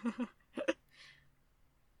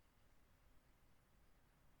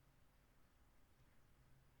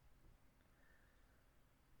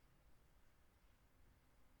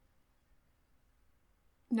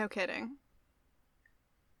 No kidding.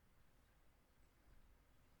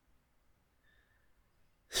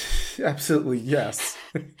 Absolutely, yes.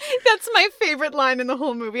 That's my favorite line in the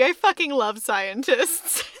whole movie. I fucking love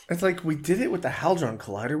scientists. It's like, we did it with the Hadron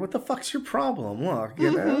Collider. What the fuck's your problem? Look,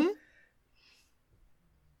 you know?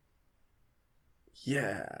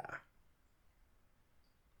 Yeah.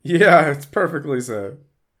 Yeah, it's perfectly safe.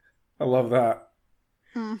 I love that.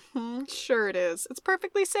 Sure it is. It's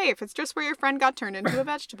perfectly safe. It's just where your friend got turned into a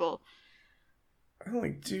vegetable. I'm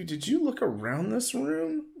like, dude, did you look around this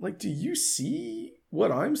room? Do you see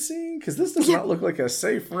what I'm seeing? Because this does not look like a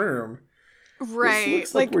safe room. Right. This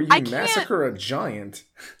looks like where you massacre a giant.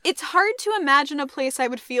 It's hard to imagine a place I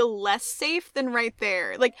would feel less safe than right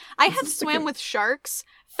there. I have swam with sharks,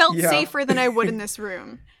 felt safer than I would in this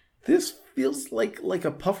room. This feels like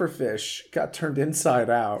a pufferfish got turned inside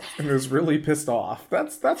out and is really pissed off.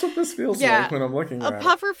 That's what this feels like when I'm looking at it. A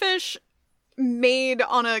pufferfish made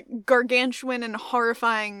on a gargantuan and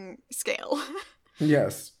horrifying scale.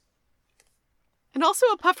 Yes. And also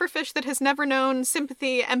a pufferfish that has never known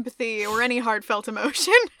sympathy, empathy, or any heartfelt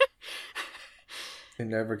emotion. It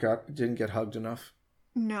didn't get hugged enough.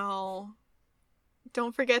 No.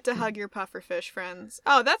 Don't forget to hug your pufferfish friends.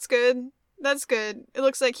 Oh, that's good. That's good. It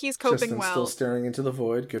looks like he's coping Justin's well. still staring into the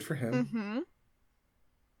void. Good for him. Mm-hmm.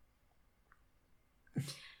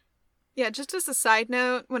 Yeah, just as a side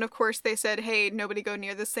note, when of course they said, hey, nobody go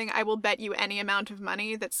near this thing, I will bet you any amount of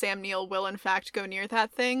money that Sam Neill will in fact go near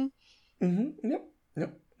that thing. Mm-hmm. Yep.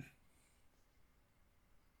 Yep.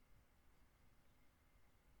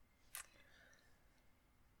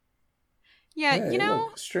 Yeah, hey, you know...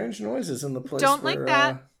 Look, strange noises in the place don't where like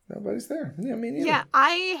that. nobody's there. Yeah, me neither. Yeah,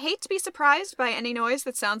 I hate to be surprised by any noise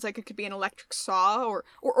that sounds like it could be an electric saw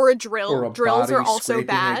or a drill. Or a Drills body are also scraping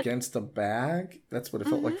bad. against a bag. That's what it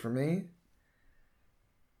felt like for me.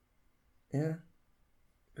 Yeah.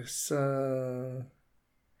 This, yeah.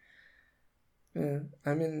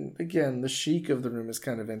 I mean, again, the chic of the room is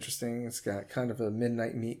kind of interesting. It's got kind of a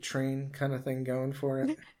midnight meat train kind of thing going for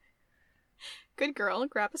it. Good girl,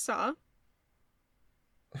 grab a saw.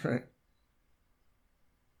 Right.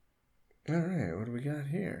 Alright, what do we got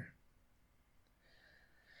here?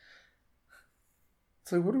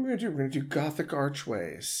 It's like, what are we going to do? We're going to do Gothic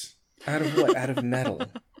archways. Out of what? Out of metal.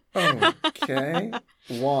 Okay.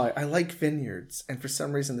 Why? I like vineyards, and for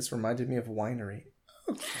some reason this reminded me of winery.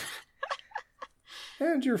 Okay.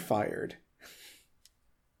 And you're fired.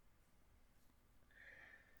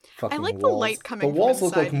 Fucking I like walls. the light coming from the walls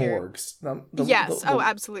look inside like here. morgues. Yes,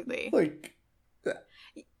 absolutely. Like...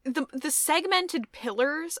 The segmented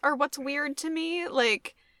pillars are what's weird to me.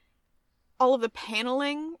 Like, all of the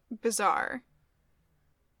paneling, bizarre.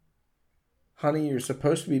 Honey, you're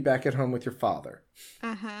supposed to be back at home with your father.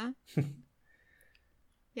 Uh-huh.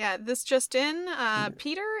 Yeah, this just in,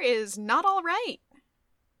 Peter is not all right.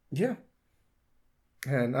 Yeah.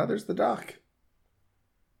 And now there's the doc.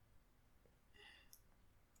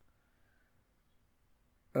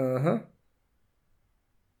 Uh-huh.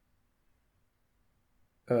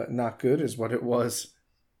 Not good is what it was.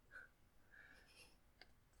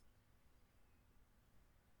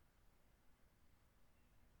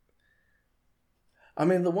 I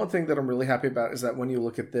mean, the one thing that I'm really happy about is that when you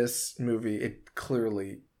look at this movie, it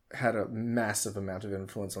clearly had a massive amount of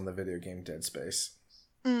influence on the video game Dead Space.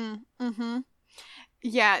 Mm-hmm.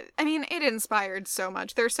 Yeah, I mean, it inspired so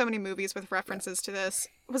much. There are so many movies with references to this.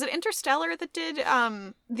 Was it Interstellar that did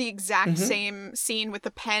the exact same scene with the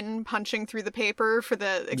pen punching through the paper for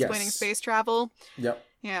the explaining space travel? Yep.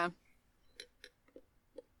 Yeah.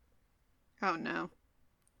 Oh, no.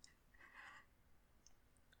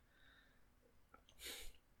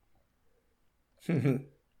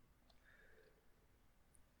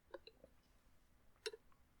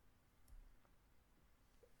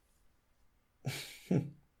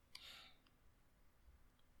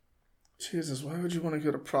 Jesus, why would you want to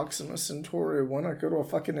go to Proxima Centauri? Why not go to a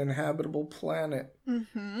fucking inhabitable planet?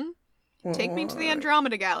 Mm-hmm. Well, Take me to the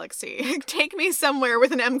Andromeda Galaxy. Take me somewhere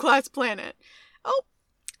with an M-class planet. Oh,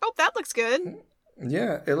 that looks good.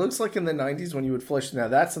 Yeah, it looks like in the 90s when you would flash. Now,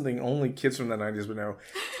 that's something only kids from the 90s would know.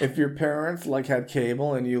 If your parents, like, had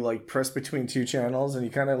cable and you, like, pressed between two channels and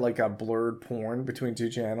you kind of, like, got blurred porn between two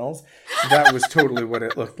channels, that was totally what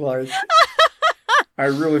it looked like. I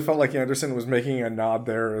really felt like Anderson was making a nod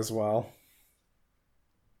there as well.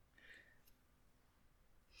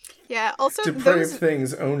 Yeah, also depraved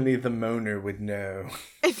things only the moaner would know.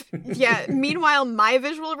 Meanwhile, my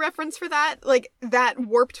visual reference for that, like, that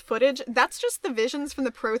warped footage, that's just the visions from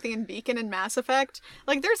the Prothean Beacon in Mass Effect.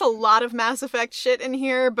 Like, there's a lot of Mass Effect shit in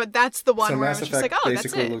here, but that's the one so where Mass I was Effect just like, oh,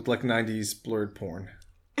 basically that's it. Looked like 90s blurred porn.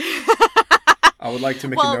 I would like to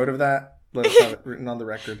make a note of that. Let us have it written on the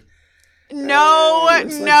record. No.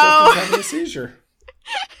 Justin's having a seizure.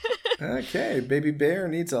 Okay, baby bear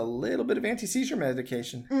needs a little bit of anti-seizure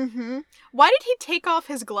medication. Mm-hmm. Why did he take off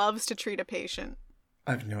his gloves to treat a patient?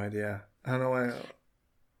 I have no idea. I don't know why.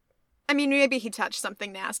 I mean, maybe he touched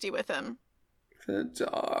something nasty with him. The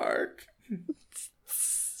dark.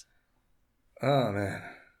 Oh, man.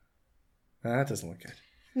 That doesn't look good.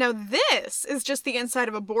 Now this is just the inside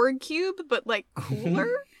of a Borg cube, but, like, cooler?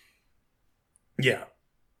 Yeah.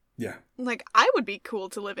 Yeah. Like, I would be cool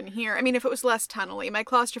to live in here. I mean, if it was less tunnely. My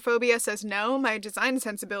claustrophobia says no. My design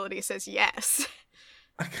sensibility says yes.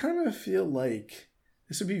 I kind of feel like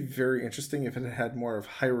this would be very interesting if it had more of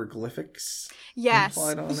hieroglyphics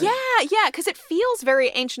implied on it. Yeah, because it feels very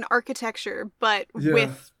ancient architecture, but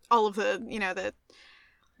with all of the, the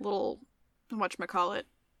little, whatchamacallit,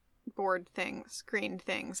 board things, green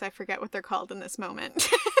things. I forget what they're called in this moment.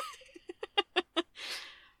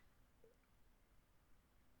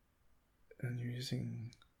 And you're using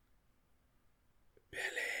Billy.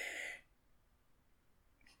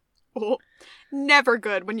 Oh, never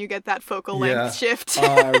good when you get that focal length shift.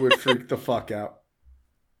 I would freak the fuck out.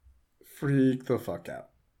 Freak the fuck out.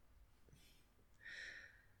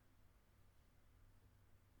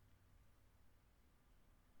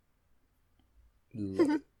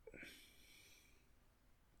 Love it.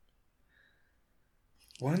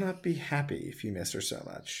 Why not be happy if you miss her so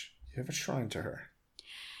much? You have a shrine to her.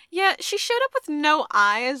 Yeah, she showed up with no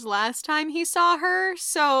eyes last time he saw her,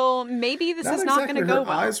 so maybe this is not going to go well.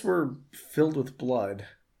 Her eyes were filled with blood.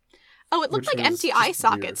 Oh, it looked like empty eye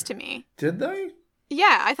sockets to me. Did they?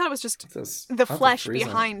 Yeah, I thought it was just the flesh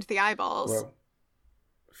behind the eyeballs. Whoa.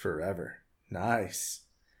 Forever. Nice.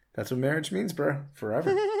 That's what marriage means, bro.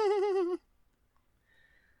 Forever.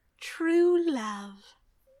 True love.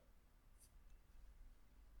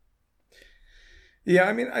 Yeah,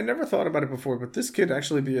 I mean, I never thought about it before, but this could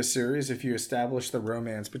actually be a series if you establish the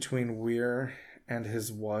romance between Weir and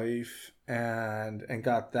his wife and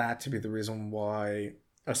got that to be the reason why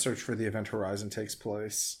A Search for the Event Horizon takes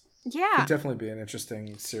place. Yeah. Could definitely be an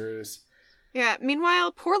interesting series. Yeah,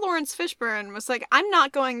 meanwhile, poor Lawrence Fishburne was like, I'm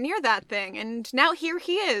not going near that thing, and now here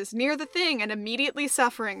he is, near the thing, and immediately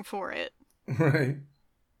suffering for it. Right.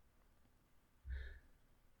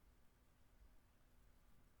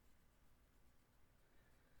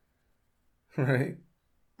 Right.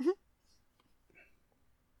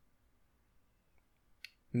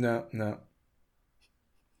 No.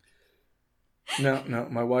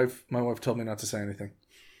 My wife told me not to say anything.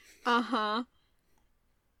 Uh-huh.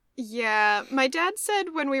 Yeah, my dad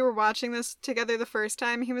said when we were watching this together the first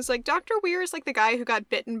time, he was like, Dr. Weir is like the guy who got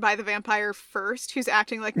bitten by the vampire first, who's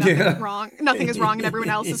acting like nothing is wrong. Nothing is wrong and everyone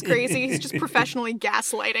else is crazy. He's just professionally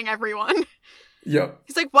gaslighting everyone. Yep.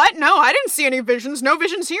 He's like, what? No, I didn't see any visions. No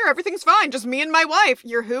visions here. Everything's fine. Just me and my wife.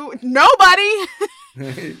 You're who? Nobody!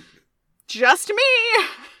 Just me!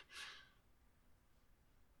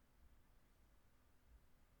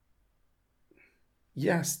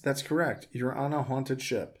 Yes, that's correct. You're on a haunted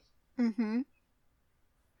ship. Mm-hmm.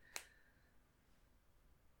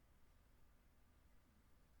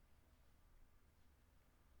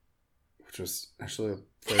 Which was actually a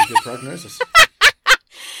very good prognosis.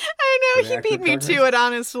 I know, he beat me to it,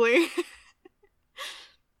 honestly.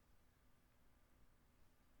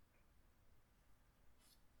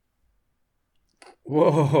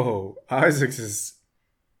 Whoa, Isaacs is...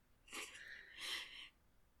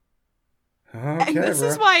 Okay, and this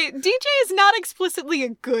is why DJ is not explicitly a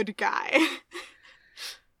good guy.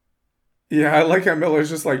 Yeah, I like how Miller's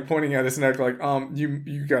just like pointing at his neck like,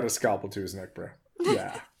 you got a scalpel to his neck, bro.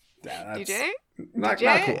 Yeah. Yeah, that's DJ? Not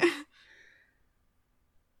cool.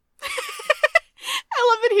 I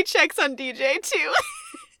love that he checks on DJ too.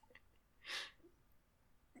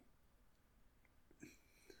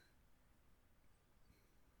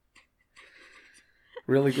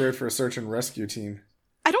 Really great for a search and rescue team.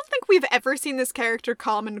 I don't think we've ever seen this character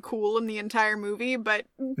calm and cool in the entire movie, but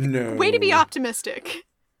no. Way to be optimistic.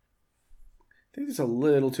 I think there's a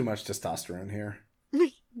little too much testosterone here.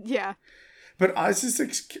 Yeah. But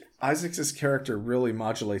Isaac's character really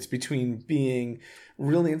modulates between being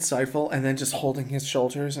really insightful and then just holding his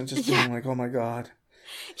shoulders and just being like, oh my god.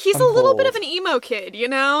 He's a little bit of an emo kid, you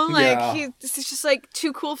know? Like, yeah. he's just like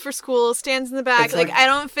too cool for school, stands in the back, like I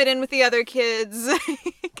don't fit in with the other kids.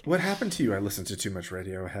 What happened to you? I listened to too much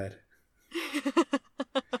Radiohead.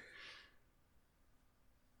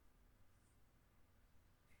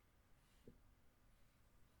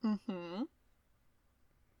 Mm-hmm.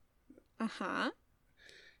 Uh-huh.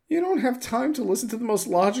 You don't have time to listen to the most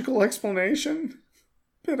logical explanation?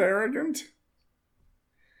 Bit arrogant.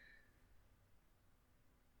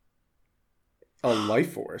 A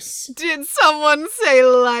life force. Did someone say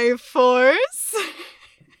life force?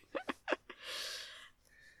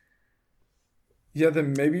 Yeah,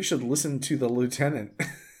 then maybe you should listen to the lieutenant.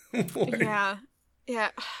 Yeah. Yeah.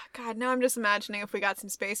 God, now I'm just imagining if we got some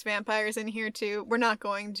space vampires in here too. We're not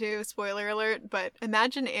going to, spoiler alert, but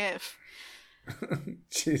imagine if.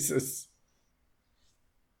 Jesus.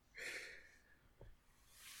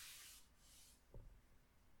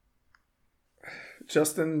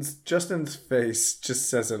 Justin's face just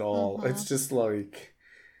says it all. Mm-hmm. It's just like,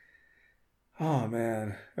 oh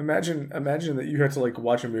man, imagine that you had to like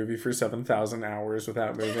watch a movie for 7,000 hours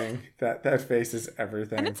without moving. that face is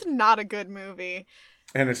everything. And it's not a good movie.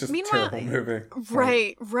 And it's just a terrible movie.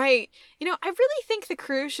 Right. You know, I really think the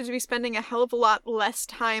crew should be spending a hell of a lot less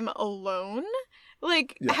time alone.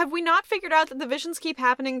 Like, Have we not figured out that the visions keep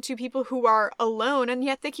happening to people who are alone, and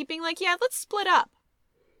yet they keep being like, yeah, let's split up.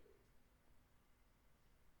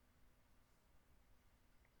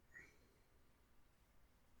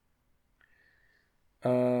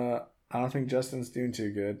 I don't think Justin's doing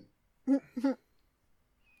too good.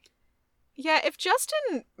 Yeah, if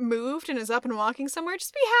Justin moved and is up and walking somewhere,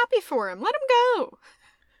 just be happy for him. Let him go.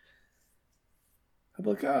 I'm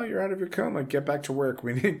like, oh, you're out of your coma. Get back to work.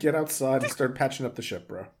 We need to get outside and start patching up the ship,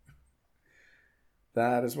 bro.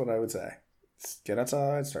 That is what I would say. Just get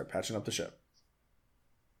outside, start patching up the ship.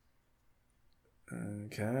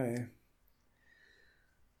 Okay.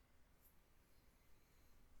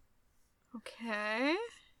 Okay.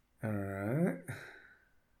 All right.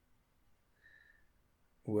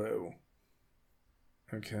 Whoa.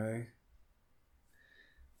 Okay.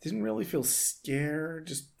 Didn't really feel scared,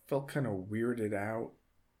 just felt kind of weirded out.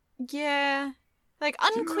 Yeah. Like,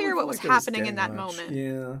 Didn't unclear really what feel was like I was happening in that getting much. moment.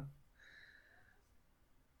 Yeah.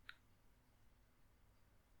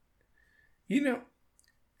 You know,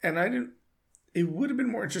 and I didn't. It would have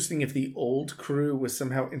been more interesting if the old crew was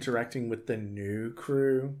somehow interacting with the new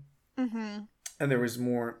crew. Mm-hmm. And there was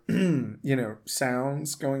more,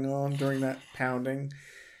 sounds going on during that pounding.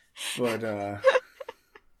 But,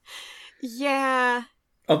 Yeah.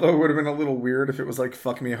 although it would have been a little weird if it was like,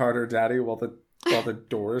 fuck me harder, daddy, while the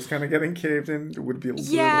door is kind of getting caved in. It would be a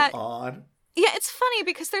little odd. Yeah, it's funny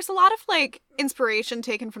because there's a lot of, like, inspiration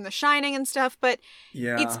taken from The Shining and stuff, but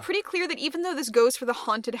Yeah. it's pretty clear that even though this goes for the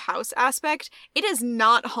haunted house aspect, it is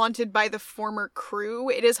not haunted by the former crew.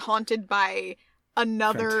 It is haunted by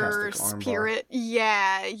another Fantastic armbar. spirit.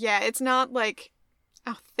 Yeah, it's not like...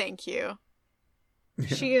 Oh, thank you. Yeah.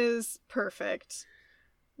 She is perfect.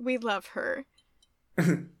 We love her.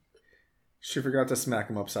 She forgot to smack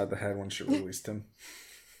him upside the head when she released him.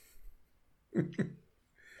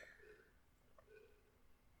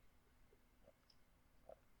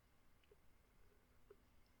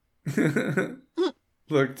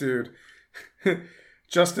 Look, dude.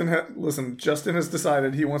 Justin has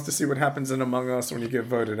decided he wants to see what happens in Among Us when you get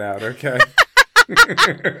voted out, okay?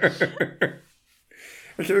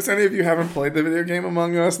 In case any of you haven't played the video game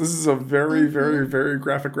Among Us, this is a very, very, very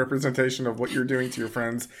graphic representation of what you're doing to your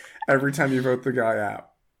friends every time you vote the guy out.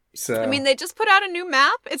 So, I mean, they just put out a new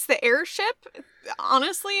map. It's the airship.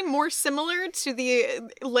 Honestly, more similar to the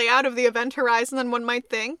layout of the Event Horizon than one might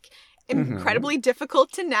think. Incredibly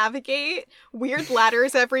difficult to navigate. Weird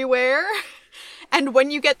ladders everywhere. And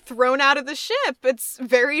when you get thrown out of the ship, it's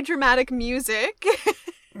very dramatic music.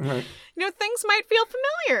 right. Things might feel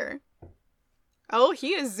familiar. Oh, he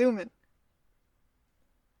is zooming.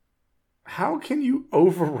 How can you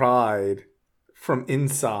override from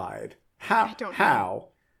inside? How? I don't know. How?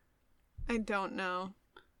 I don't know.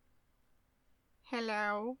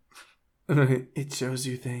 Hello. It shows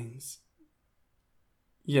you things.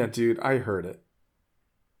 Yeah, dude, I heard it.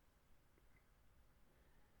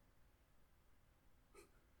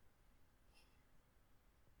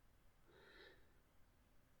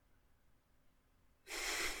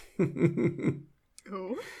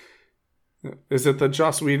 Who? Is it the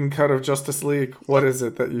Joss Whedon cut of Justice League? What is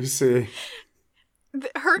it that you see?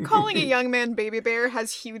 Her calling a young man Baby Bear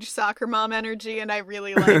has huge soccer mom energy, and I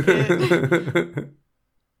really like it.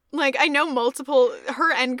 Like, I know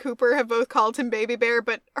her and Cooper have both called him Baby Bear,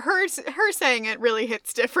 but her saying it really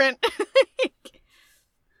hits different.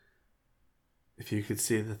 If you could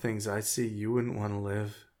see the things I see, you wouldn't want to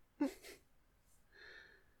live.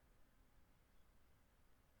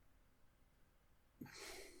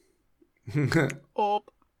 Oh.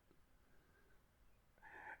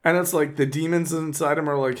 And it's like the demons inside him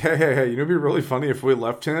are like, hey, it'd be really funny if we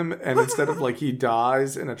left him, and instead of like he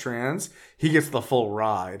dies in a trance, he gets the full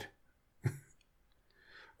ride.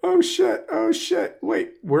 Oh shit,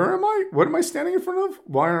 wait, where am I? What am I standing in front of?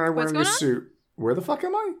 Why aren't I wearing a suit? Where the fuck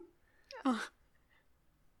am I? Oh.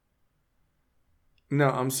 No,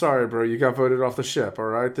 I'm sorry, bro, you got voted off the ship,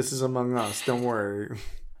 alright? This is Among Us, don't worry.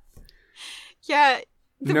 Yeah.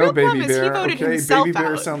 The real problem is he voted himself Baby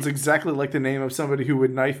Bear out. sounds exactly like the name of somebody who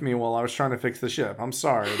would knife me while I was trying to fix the ship. I'm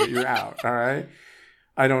sorry, but you're out, all right?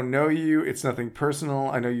 I don't know you. It's nothing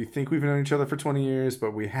personal. I know you think we've known each other for 20 years,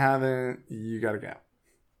 but we haven't. You gotta go.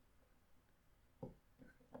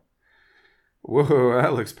 Whoa,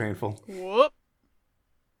 that looks painful. Whoop.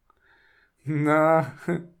 Nah,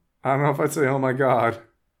 I don't know if I'd say, oh my god.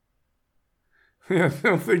 Yeah,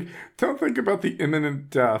 don't think about the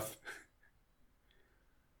imminent death.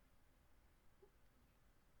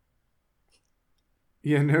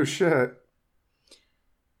 Yeah, no shit.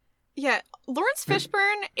 Yeah, Lawrence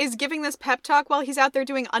Fishburne is giving this pep talk while he's out there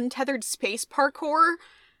doing untethered space parkour.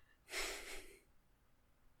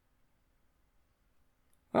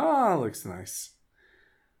 Ah, looks nice.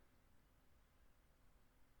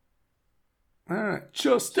 Alright,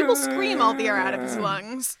 Justin! He will scream all the air out of his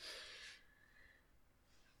lungs.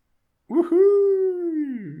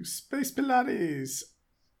 Woohoo! Space Pilates!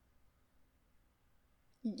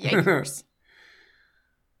 Yikers.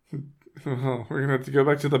 Well, we're gonna have to go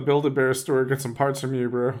back to the Build-A-Bear store, get some parts from you,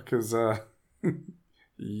 bro, because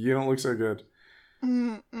you don't look so good.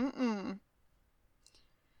 Mm-mm.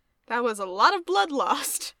 That was a lot of blood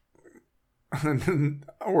lost.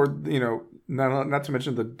 Or, not to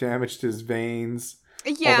mention the damage to his veins.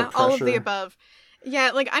 Yeah, all of the above.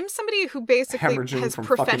 Yeah, like, I'm somebody who basically has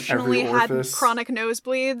professionally had chronic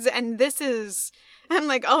nosebleeds, and this is... I'm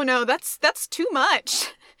like, oh no, that's too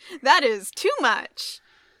much. That is too much.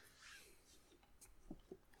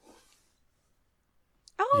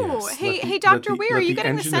 Oh, yes, hey, Dr. Weir, are you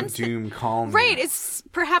getting the sense that... Doom calm right, is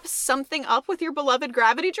perhaps something up with your beloved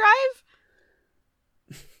gravity drive?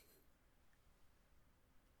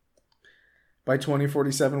 By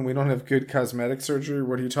 2047, we don't have good cosmetic surgery?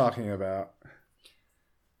 What are you talking about?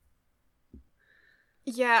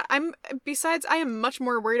 Yeah, I am much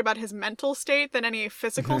more worried about his mental state than any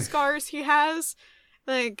physical scars he has.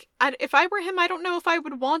 Like, if I were him, I don't know if I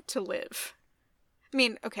would want to live. I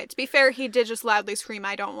mean, okay, to be fair, he did just loudly scream,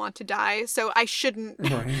 "I don't want to die," so I shouldn't...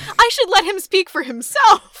 Right. I should let him speak for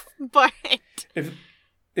himself, but...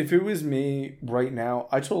 If it was me right now,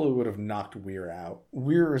 I totally would have knocked Weir out.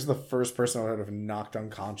 Weir is the first person I would have knocked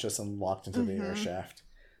unconscious and locked into the air shaft.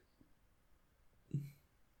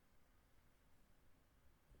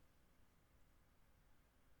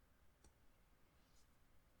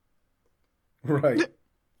 Right.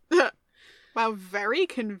 Wow, very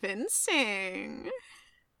convincing.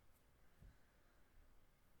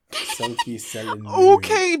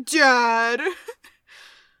 Okay, Dad.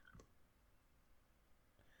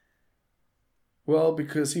 Well,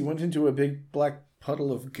 because he went into a big black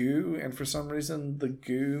puddle of goo, and for some reason the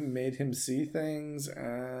goo made him see things,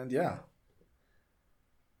 and yeah.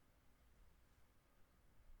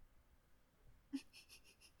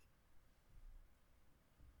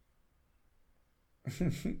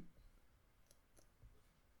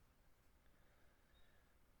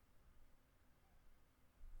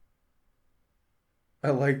 I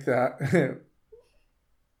like that.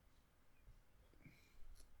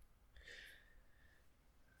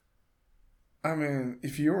 I mean,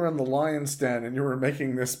 if you were in the Lion's Den and you were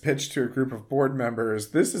making this pitch to a group of board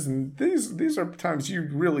members, these are times you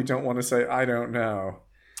really don't want to say, "I don't know."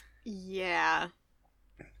 Yeah.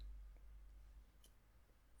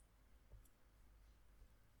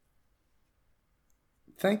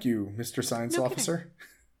 Thank you, Mr. Science Officer.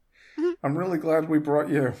 I'm really glad we brought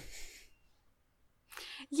you.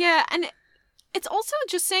 Yeah, and it's also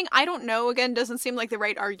just saying "I don't know" again doesn't seem like the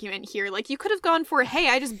right argument here. Like, you could have gone for, "Hey,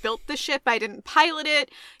 I just built the ship, I didn't pilot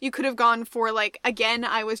it." You could have gone for, like, "Again,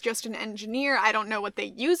 I was just an engineer, I don't know what they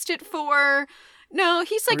used it for." No,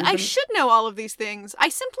 he's like, I should know all of these things. I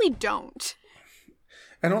simply don't.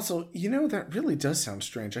 And also, that really does sound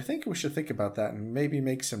strange. I think we should think about that and maybe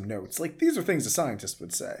make some notes. Like, these are things a scientist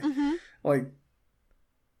would say. Mm-hmm. Like...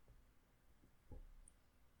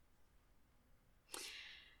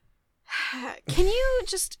 Can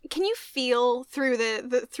you feel through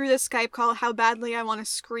the Skype call how badly I want to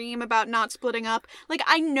scream about not splitting up? Like,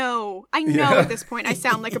 I know at this point I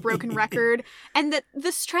sound like a broken record, and that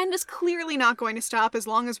this trend is clearly not going to stop as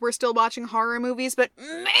long as we're still watching horror movies, but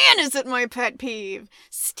man, is it my pet peeve.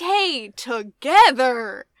 Stay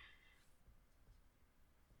together!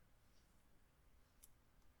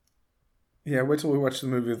 Yeah, wait till we watch the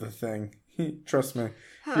movie The Thing. Trust me,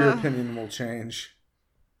 your opinion will change.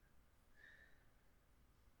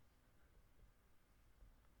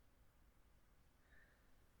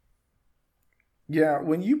 Yeah,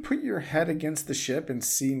 when you put your head against the ship and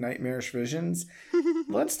see nightmarish visions,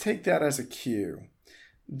 let's take that as a cue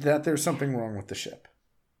that there's something wrong with the ship.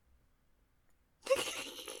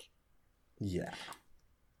 Yeah.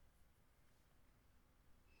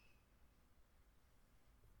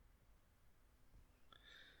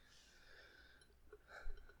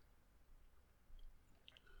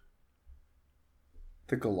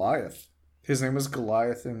 The Goliath. His name was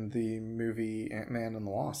Goliath in the movie Ant-Man and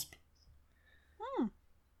the Wasp.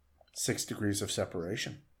 6 degrees of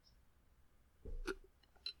separation.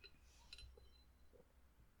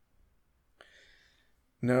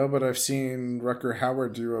 No, but I've seen Rutger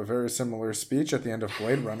Hauer do a very similar speech at the end of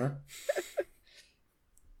Blade Runner.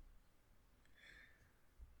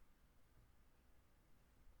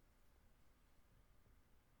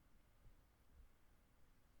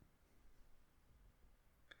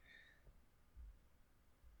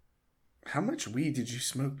 How much weed did you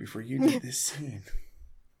smoke before you did this scene?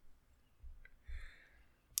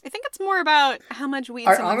 I think it's more about how much weed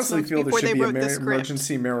I someone honestly smoked feel there before should they be wrote the script.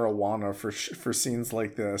 emergency marijuana for scenes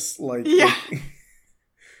like this. Like, yeah.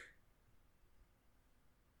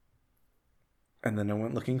 And then I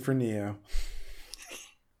went looking for Neo.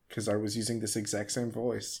 because I was using this exact same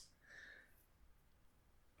voice.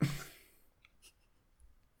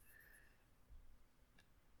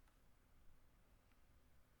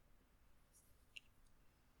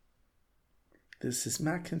 This is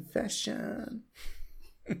my confession.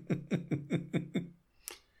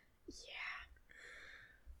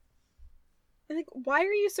 Like, why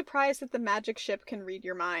are you surprised that the magic ship can read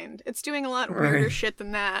your mind? It's doing a lot weirder shit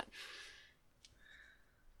than that.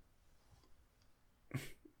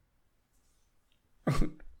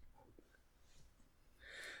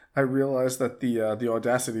 I realized that the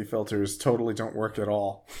Audacity filters totally don't work at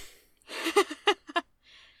all.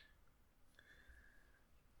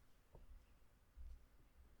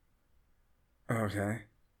 Okay.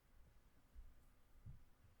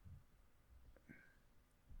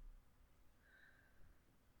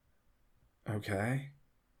 Okay.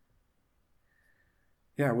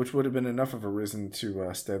 Yeah, which would have been enough of a reason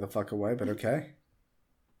to stay the fuck away, but okay.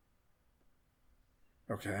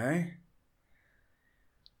 Okay.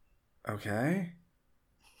 Okay.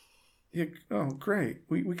 Yeah, oh, great.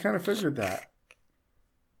 We kind of figured that.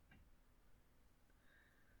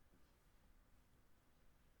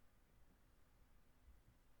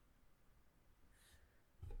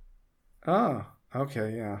 Oh,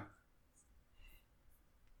 okay, yeah.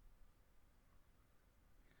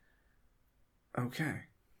 Okay.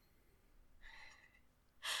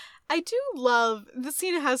 I do love, the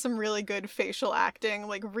scene has some really good facial acting,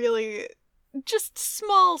 like really just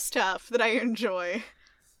small stuff that I enjoy.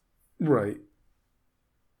 Right.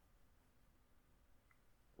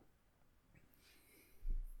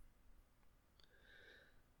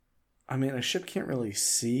 I mean, a ship can't really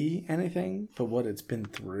see anything, but what it's been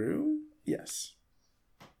through, yes.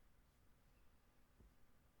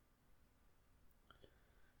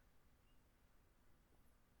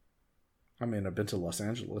 I mean, I've been to Los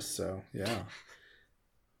Angeles, so yeah.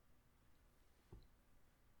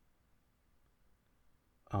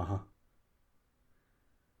 Uh-huh.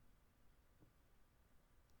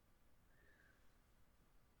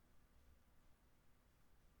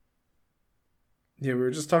 Yeah, we were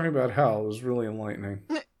just talking about hell. It was really enlightening.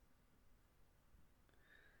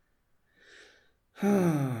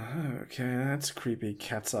 Okay, that's a creepy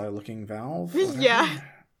cat's eye looking valve. Whatever. Yeah.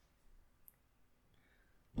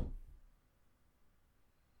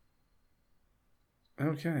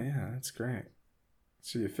 Okay, yeah, that's great.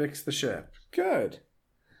 So you fixed the ship. Good.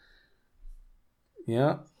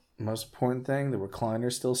 Yeah, most important thing, the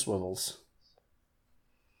recliner still swivels.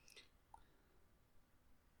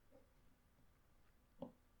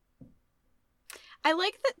 I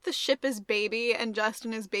like that the ship is baby and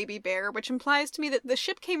Justin is baby bear, which implies to me that the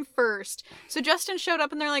ship came first. So Justin showed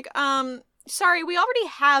up and they're like, sorry, we already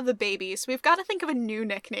have a baby, so we've got to think of a new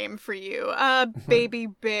nickname for you. Baby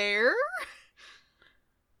bear?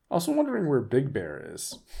 Also wondering where Big Bear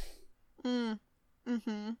is.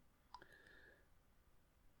 Mm-hmm.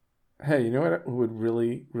 Hey, you know what would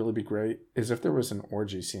really, really be great? Is if there was an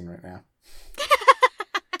orgy scene right now.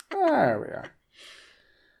 There we are.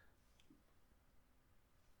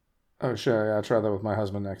 Oh, sure, yeah, I'll try that with my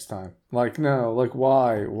husband next time. Like, no, like,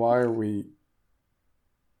 why? Why are we...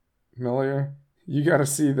 Millier? You gotta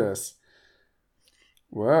see this.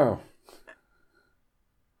 Whoa.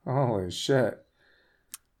 Holy shit.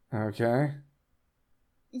 Okay.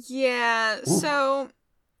 Yeah, Ooh. so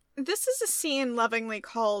this is a scene lovingly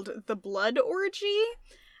called the Blood Orgy.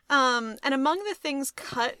 And among the things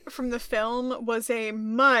cut from the film was a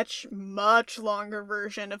much, much longer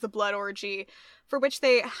version of the Blood Orgy, for which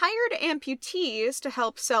they hired amputees to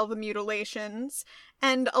help sell the mutilations,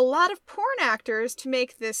 and a lot of porn actors to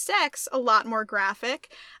make this sex a lot more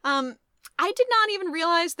graphic. I did not even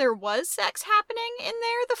realize there was sex happening in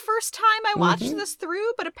there the first time I watched this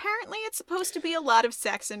through, but apparently it's supposed to be a lot of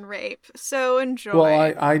sex and rape, so enjoy.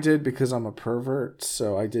 Well, I did because I'm a pervert,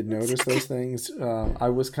 so I did notice those things. I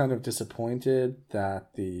was kind of disappointed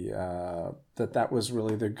that that was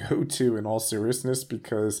really the go-to in all seriousness,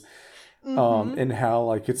 because in hell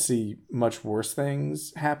I could see much worse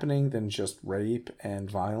things happening than just rape and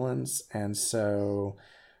violence, and so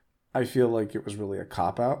I feel like it was really a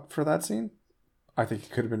cop-out for that scene. I think it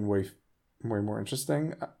could have been way more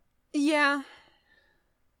interesting. Yeah.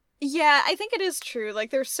 Yeah, I think it is true.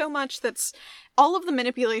 Like, there's so much that's... All of the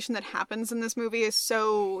manipulation that happens in this movie is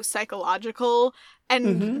so psychological,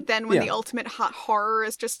 and then when the ultimate hot horror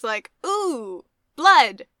is just like, ooh,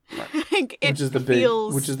 blood! Right. Which is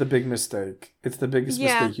the big mistake. It's the biggest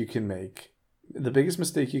mistake you can make. The biggest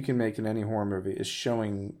mistake you can make in any horror movie is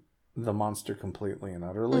showing the monster completely and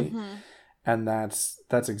utterly, and that's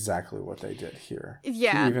exactly what they did here.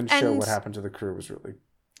 Yeah, to even show what happened to the crew was really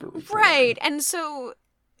right. And so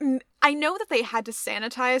I know that they had to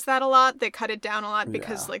sanitize that a lot. They cut it down a lot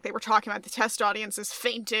because, Yeah. like, they were talking about the test audiences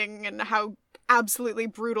fainting and how absolutely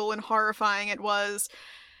brutal and horrifying it was.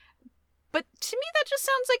 But to me, that just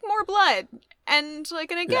sounds like more blood. And,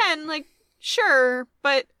 like, and again, like, sure,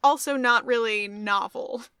 but also not really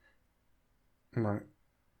novel. Right.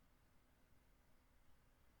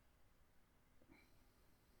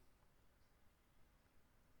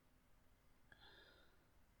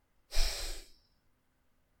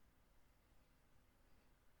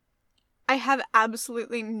 I have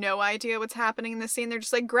absolutely no idea what's happening in this scene. They're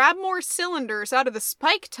just like, grab more cylinders out of the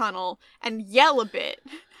spike tunnel and yell a bit.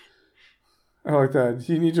 I like that.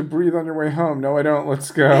 You need to breathe on your way home. No, I don't.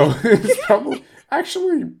 Let's go. It's probably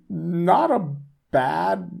actually not a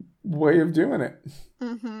bad way of doing it.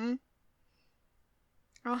 Mm-hmm.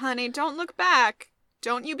 Oh, honey, don't look back.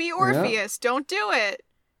 Don't you be Orpheus. Yeah. Don't do it.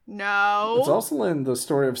 No. It's also in the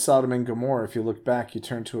story of Sodom and Gomorrah. If you look back, you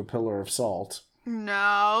turn to a pillar of salt.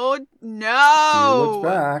 No. No. You look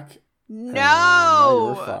back. No. Now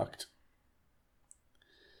you're fucked.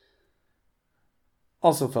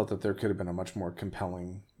 Also felt that there could have been a much more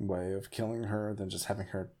compelling way of killing her than just having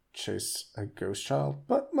her chase a ghost child.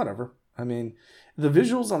 But whatever. I mean, the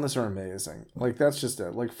visuals on this are amazing. Like, that's just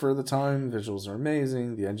it. Like, for the time, visuals are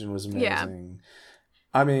amazing. The engine was amazing.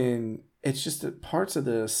 Yeah. I mean, it's just that parts of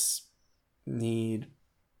this need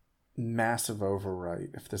massive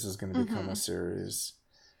overwrite if this is going to become a series.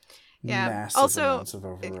 Yeah. Massive amounts of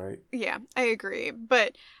overwrite. Yeah, I agree.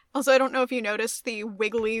 But also, I don't know if you noticed the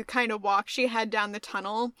wiggly kind of walk she had down the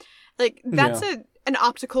tunnel. Like, that's an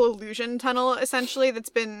optical illusion tunnel, essentially, that's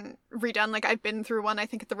been redone. Like, I've been through one, I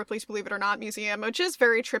think, at the Ripley's Believe It or Not Museum, which is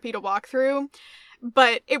very trippy to walk through.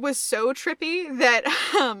 But it was so trippy that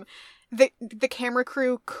the camera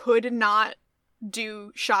crew could not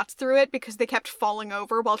do shots through it because they kept falling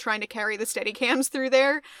over while trying to carry the Steadicams through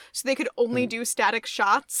there. So they could only do static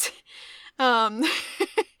shots. The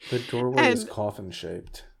doorway is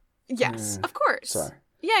coffin-shaped. Yes, of course. Sorry.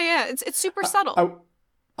 Yeah, it's super subtle.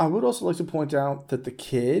 I would also like to point out that the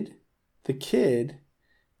kid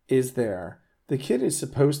is there. The kid is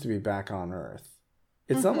supposed to be back on Earth.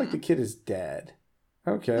 It's not like the kid is dead.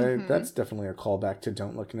 Okay, that's definitely a callback to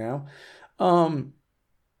Don't Look Now.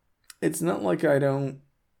 It's not like I don't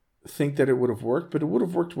think that it would have worked, but it would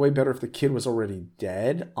have worked way better if the kid was already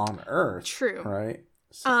dead on Earth. True. Right?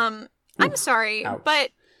 So, I'm sorry, but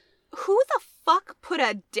who the fuck put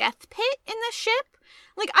a death pit in the ship?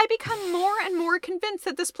 Like, I become more and more convinced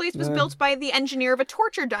that this place was built by the engineer of a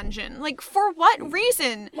torture dungeon. Like, for what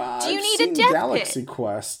reason do you need a death Galaxy pit?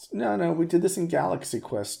 Quest. No, we did this in Galaxy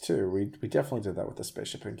Quest too. We definitely did that with the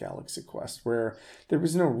spaceship in Galaxy Quest, where there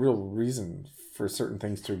was no real reason for certain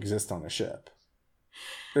things to exist on a ship.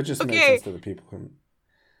 It just made sense to the people who...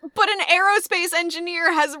 But an aerospace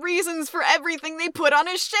engineer has reasons for everything they put on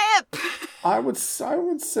a ship. I would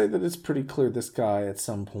say that it's pretty clear this guy at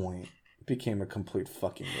some point became a complete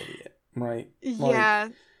fucking idiot, right? Yeah.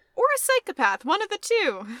 Or a psychopath, one of the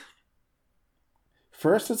two.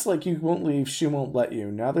 First it's like, you won't leave, she won't let you.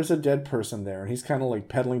 Now there's a dead person there, and he's kind of like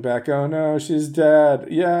pedaling back, oh no, she's dead.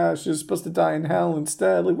 Yeah, she was supposed to die in hell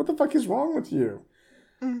instead. Like, what the fuck is wrong with you?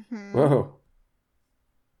 Whoa.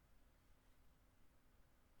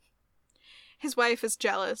 His wife is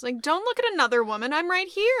jealous. Like, don't look at another woman, I'm right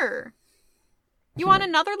here. You want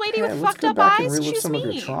another lady with fucked up eyes? And relive Choose some me.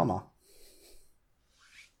 of your trauma.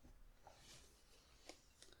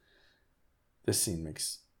 This scene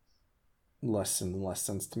makes less and less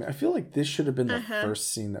sense to me. I feel like this should have been the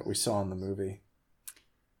first scene that we saw in the movie.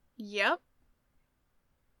 Yep.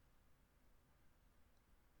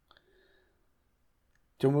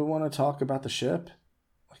 Don't we want to talk about the ship?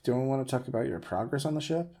 Like, don't we want to talk about your progress on the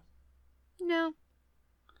ship? No.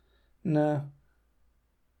 No.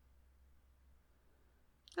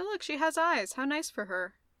 Oh, look, she has eyes. How nice for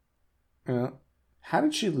her. Yeah. How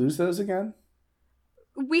did she lose those again?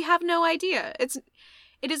 We have no idea. It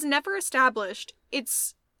is never established.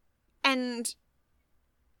 And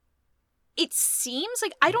it seems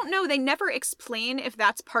like, I don't know, they never explain if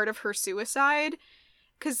that's part of her suicide.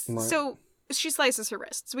 So she slices her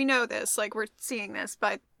wrists. We know this, like, we're seeing this,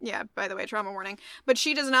 but yeah, by the way, trauma warning. But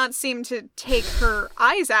she does not seem to take her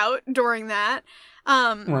eyes out during that.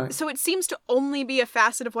 So it seems to only be a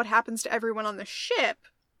facet of what happens to everyone on the ship.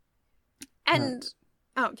 And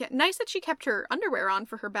oh yeah, nice that she kept her underwear on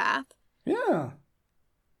for her bath. Yeah.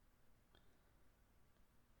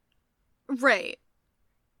 Right.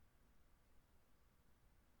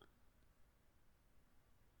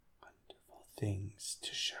 Wonderful things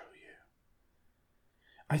to show you.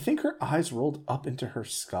 I think her eyes rolled up into her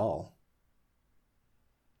skull.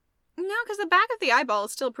 No, No, because the back of the eyeball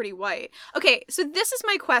is still pretty white. Okay, so this is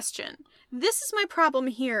my question. This is my problem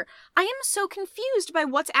here. I am so confused by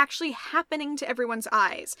what's actually happening to everyone's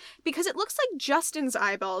eyes. Because it looks like Justin's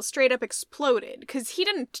eyeball straight up exploded. Because he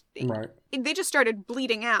didn't... Right. They just started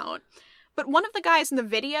bleeding out. But one of the guys in the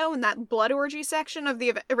video, in that blood orgy section of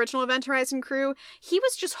the original Event Horizon crew, he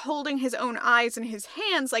was just holding his own eyes in his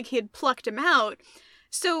hands like he had plucked them out.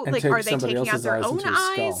 So, And like, are they taking out their own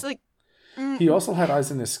eyes? Like, he also had eyes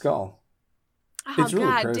in his skull. Oh, it's really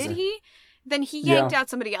God, crazy. did he? Then he yanked out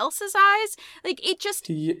somebody else's eyes? Like, it just...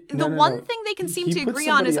 one thing they can seem to agree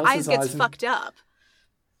on is eyes gets fucked up.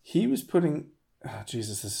 He was putting... Oh,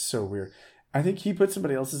 Jesus, this is so weird. I think he put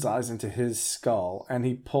somebody else's eyes into his skull, and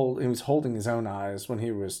he was holding his own eyes when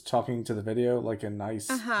he was talking to the video, like a nice,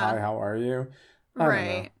 hi, how are you? I don't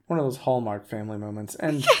know. One of those Hallmark family moments.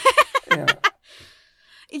 And, yeah.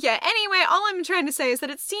 Yeah, anyway, all I'm trying to say is that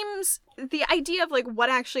it seems the idea of, like, what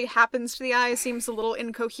actually happens to the eyes seems a little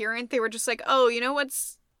incoherent. They were just like, oh, you know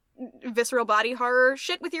what's visceral body horror?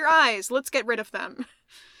 Shit with your eyes. Let's get rid of them.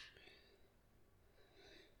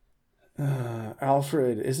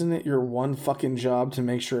 Alfred, isn't it your one fucking job to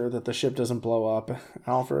make sure that the ship doesn't blow up?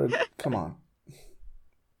 Alfred, come on.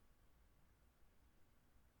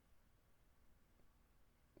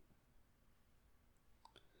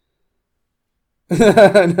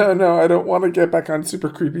 No, I don't want to get back on super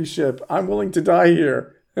creepy ship. I'm willing to die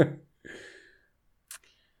here.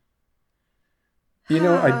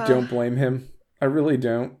 I don't blame him. I really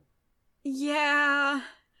don't. Yeah.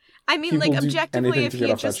 I mean, People like, objectively, if he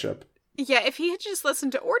had just... ship. Yeah, if he had just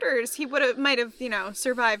listened to orders, he might have,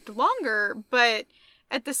 survived longer, but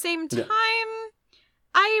at the same time,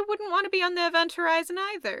 I wouldn't want to be on the Event Horizon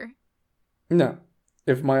either. No.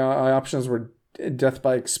 If my options were death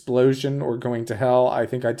by explosion or going to hell, I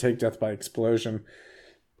think I'd take death by explosion.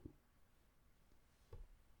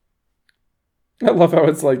 I love how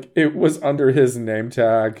it's like, it was under his name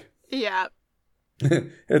tag. Yeah.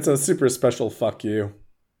 It's a super special fuck you.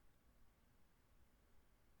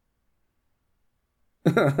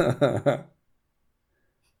 Bold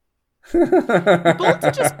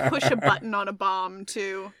to just push a button on a bomb,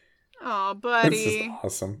 too. Oh, buddy. It's just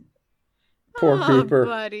awesome. Poor Cooper.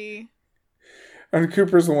 Buddy. And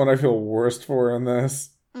Cooper's the one I feel worst for in this.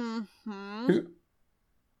 Mm-hmm.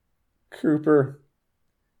 Cooper.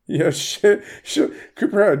 Yeah, shit.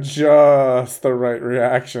 Cooper had just the right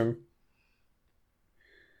reaction.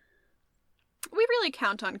 We really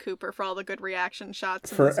count on Cooper for all the good reaction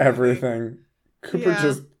shots. For everything.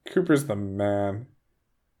 Cooper's the man.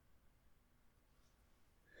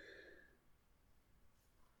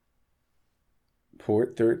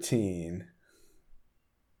 Port 13.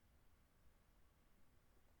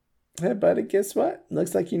 Hey, buddy, guess what?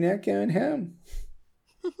 Looks like you're not going home.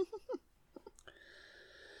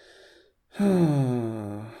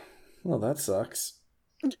 Well, that sucks.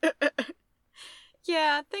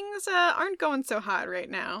 Yeah, things aren't going so hot right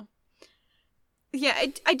now. Yeah,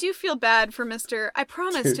 I do feel bad for Mr. I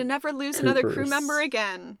promise to never lose another crew member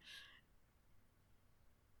again.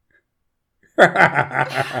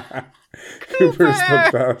 Cooper's the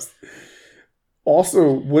best.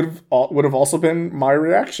 Also, would have also been my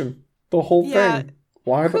reaction. The whole thing.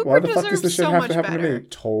 Why the fuck does this shit have to happen to me?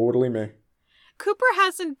 Totally me. Cooper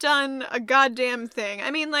hasn't done a goddamn thing.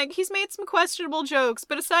 I mean, like, he's made some questionable jokes,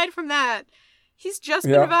 but aside from that, he's just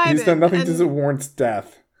been vibing. He's done nothing to warrant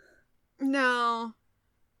death. No.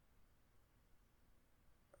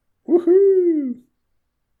 Woohoo!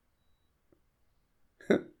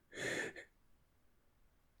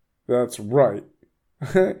 That's right.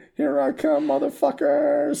 Here I come,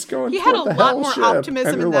 motherfuckers! Going. He had a lot more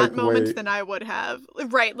optimism in that moment than I would have.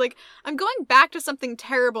 Right, like, I'm going back to something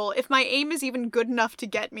terrible if my aim is even good enough to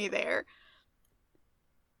get me there.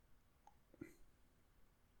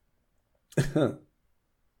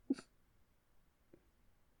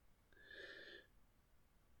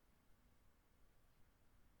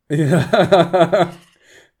 Yeah.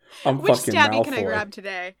 Which stabby can I grab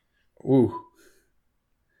today? Ooh.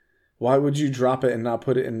 Why would you drop it and not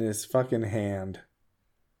put it in his fucking hand?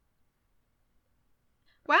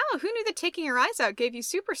 Wow, who knew that taking your eyes out gave you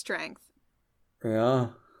super strength? Yeah.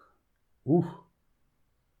 Ooh.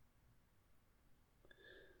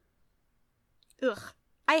 Ugh.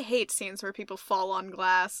 I hate scenes where people fall on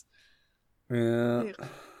glass. Yeah. Ugh.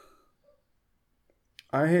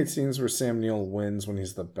 I hate scenes where Sam Neill wins when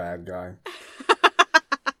he's the bad guy.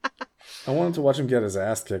 I wanted to watch him get his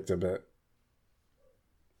ass kicked a bit.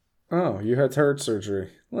 Oh, you had heart surgery.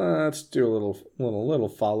 Let's do a little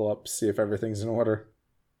follow-up, see if everything's in order.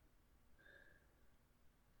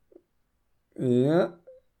 Yeah.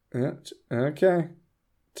 Okay.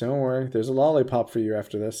 Don't worry. There's a lollipop for you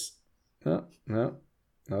after this. No, no.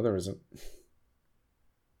 No, there isn't.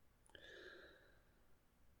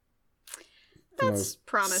 That's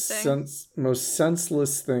promising. Most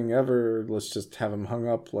senseless thing ever. Let's just have him hung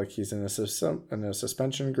up like he's in a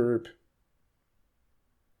suspension group.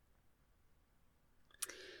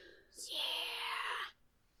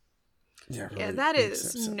 Yeah, really that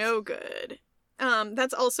is no good.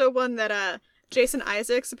 That's also one that Jason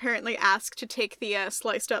Isaacs apparently asked to take the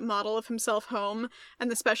sliced up model of himself home, and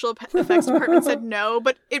the special effects department said no,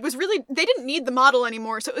 but it was really, they didn't need the model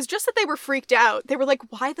anymore, so it was just that they were freaked out. They were like,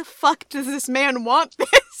 why the fuck does this man want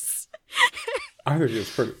this? I think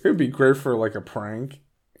it would be great for like a prank.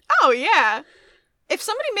 Oh yeah. If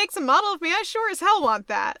somebody makes a model of me, I sure as hell want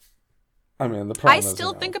that. I mean, the problem I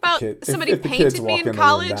still think about somebody painted me in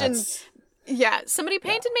college and... Yeah, somebody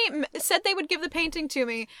painted me, said they would give the painting to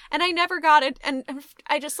me, and I never got it, and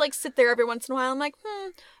I just, like, sit there every once in a while. I'm like,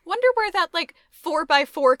 wonder where that, like,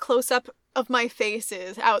 4x4 close-up of my face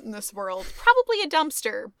is out in this world. Probably a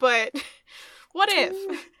dumpster, but what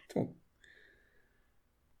if?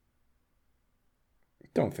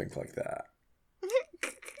 Don't think like that.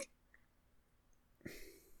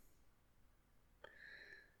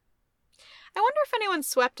 I wonder if anyone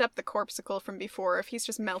swept up the corpsicle from before, if he's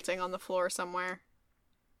just melting on the floor somewhere.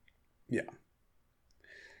 Yeah.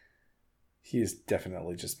 He is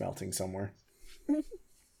definitely just melting somewhere. I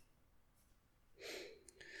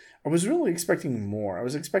was really expecting more. I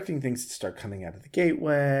was expecting things to start coming out of the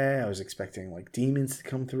gateway. I was expecting, like, demons to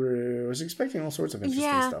come through. I was expecting all sorts of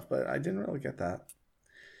interesting stuff, but I didn't really get that.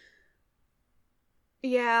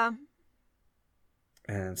 Yeah.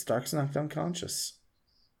 And Stark's knocked unconscious.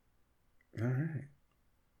 All right.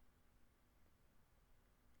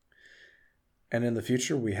 And in the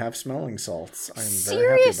future, we have smelling salts. I'm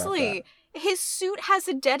very happy about that. His suit has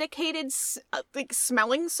a dedicated, like,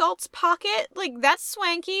 smelling salts pocket. Like, that's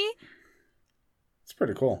swanky. It's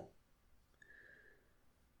pretty cool.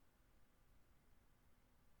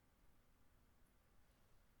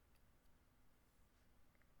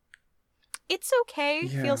 It's okay.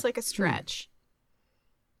 Yeah. Feels like a stretch.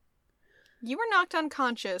 You were knocked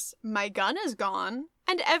unconscious, my gun is gone,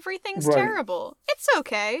 and everything's terrible. It's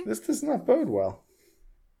okay. This does not bode well.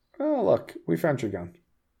 Oh, look, we found your gun.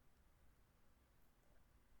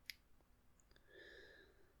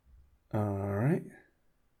 Alright.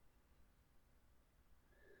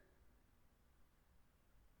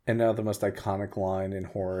 And now the most iconic line in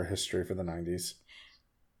horror history for the 90s.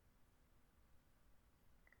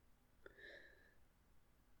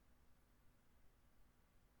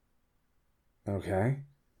 Okay.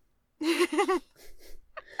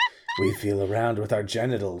 We feel around with our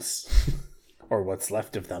genitals. Or what's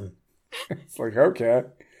left of them. It's like, okay.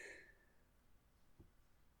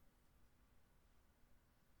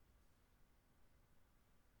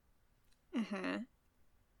 Uh-huh.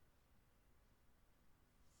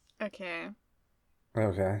 Okay.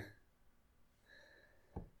 Okay.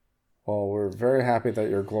 Well, we're very happy that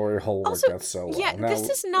your glory hole worked out so well. Yeah, this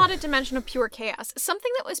is not a dimension of pure chaos.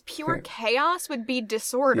 Something that was pure chaos would be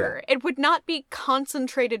disorder. Yeah. It would not be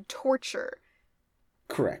concentrated torture.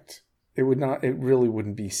 Correct. It would not. It really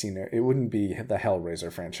wouldn't be seen. It wouldn't be the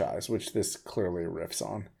Hellraiser franchise, which this clearly riffs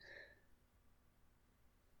on.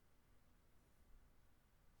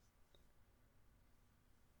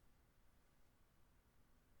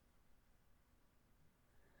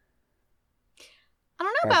 I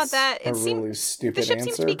don't know about that. It seems really stupid. The ship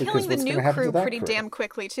seems to be killing the new crew pretty damn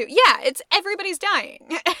quickly too. Yeah, it's everybody's dying.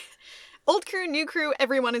 Old crew, new crew,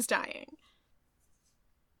 everyone is dying.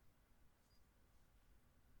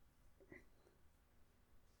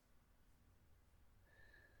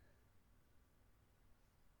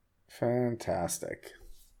 Fantastic.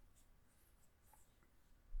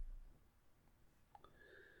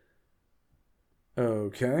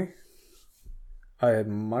 Okay. I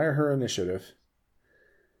admire her initiative.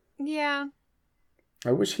 Yeah.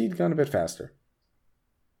 I wish he'd gone a bit faster.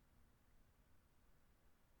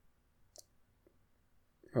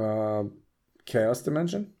 Chaos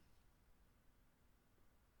Dimension?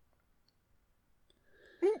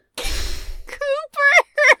 Cooper!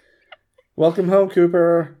 Welcome home,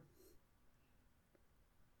 Cooper.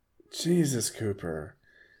 Jesus, Cooper.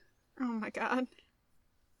 Oh my god.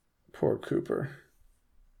 Poor Cooper.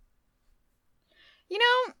 You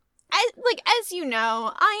know, as you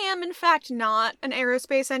know, I am in fact not an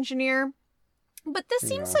aerospace engineer, but this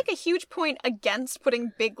seems like a huge point against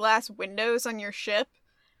putting big glass windows on your ship.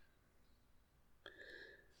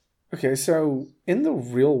 Okay, so in the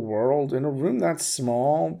real world, in a room that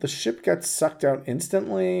small, the ship gets sucked out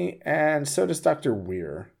instantly, and so does Dr.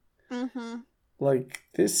 Weir. Mm-hmm. Like,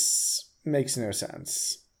 this makes no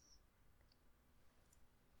sense.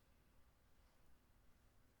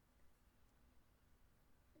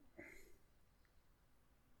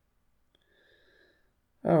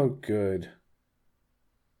 Oh, good.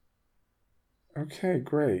 Okay,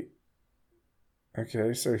 great.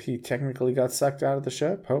 Okay, so he technically got sucked out of the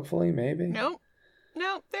ship? Hopefully, maybe? Nope.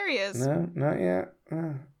 There he is. No, not yet.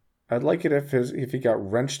 I'd like it if he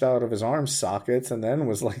got wrenched out of his arm sockets and then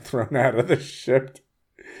was, like, thrown out of the ship.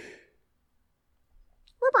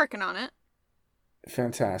 We're working on it.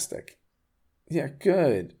 Fantastic. Yeah,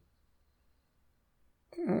 good.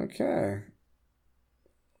 Okay.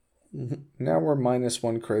 Now we're minus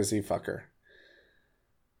one crazy fucker.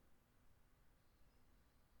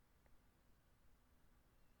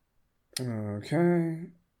 Okay.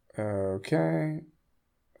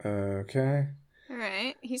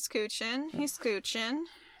 Alright, he's scooching.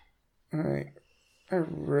 Alright. I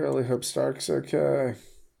really hope Stark's okay.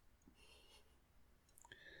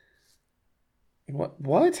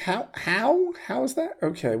 What? How is that?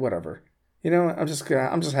 Okay, whatever. You know, I'm just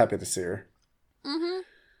happy to see her. Mm-hmm.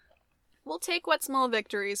 We'll take what small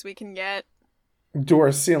victories we can get.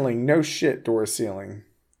 Door sealing. No shit, door sealing.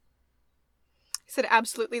 He said,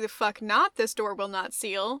 absolutely the fuck not. This door will not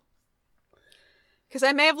seal. Because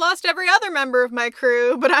I may have lost every other member of my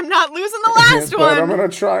crew, but I'm not losing the last one. I'm gonna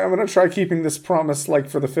try keeping this promise, like,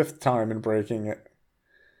 for the 5th time and breaking it.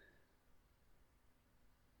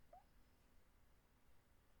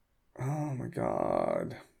 Oh my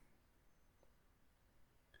god.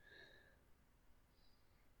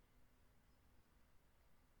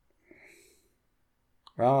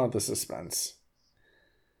 Ah, the suspense.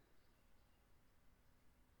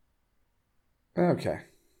 Okay.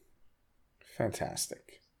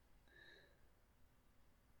 Fantastic.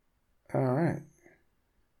 All right.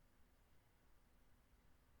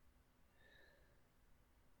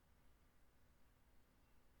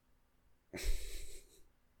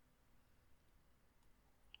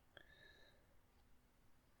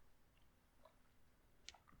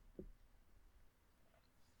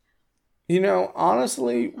 You know,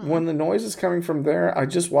 honestly, when the noise is coming from there, I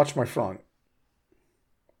just watch my front.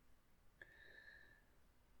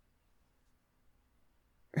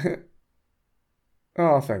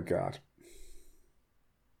 Oh, thank God.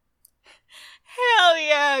 Hell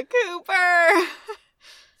yeah, Cooper!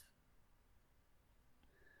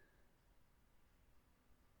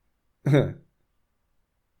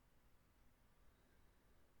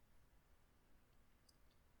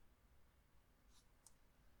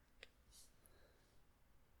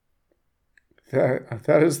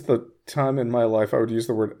 That is the time in my life I would use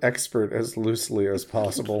the word expert as loosely as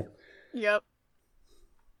possible. Yep.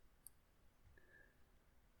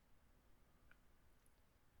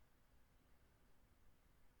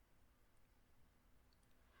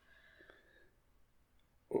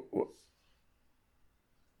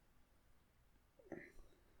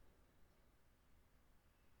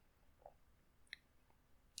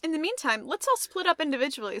 In the meantime, let's all split up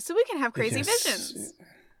individually so we can have crazy visions.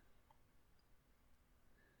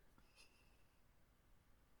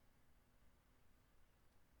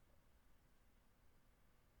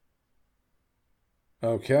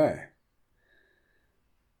 Okay.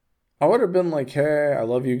 I would have been like, hey, I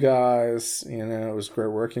love you guys. You know, it was great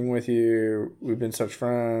working with you. We've been such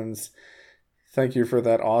friends. Thank you for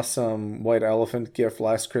that awesome white elephant gift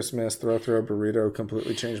last Christmas. Throw burrito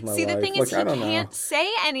completely changed my life. See, the thing is, he can't say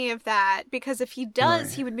any of that, because if he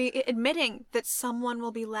does, he would be admitting that someone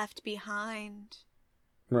will be left behind.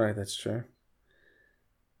 Right, that's true.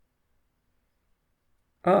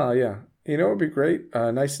 Oh, yeah. You know what would be great?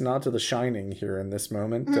 Nice nod to The Shining here in this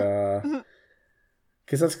moment.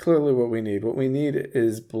 Because that's clearly what we need. What we need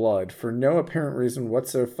is blood for no apparent reason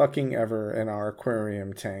whatsoever in our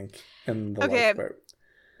aquarium tank in the lifeboat.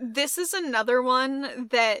 This is another one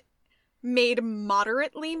that made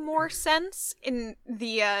moderately more sense in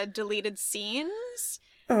the deleted scenes.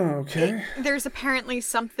 Oh, okay. There's apparently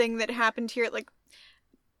something that happened here. Like,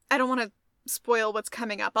 I don't want to spoil what's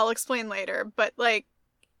coming up. I'll explain later. But, like,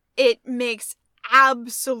 it makes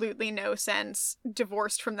absolutely no sense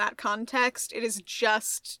divorced from that context. It is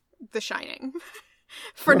just The Shining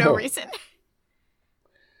for no reason.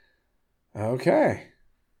 Okay.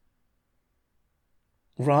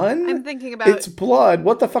 Run? I'm thinking about... It's blood.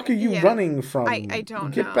 What the fuck are you running from? I don't know.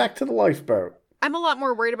 Get back to the lifeboat. I'm a lot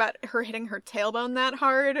more worried about her hitting her tailbone that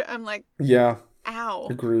hard. I'm like... Yeah. Ow.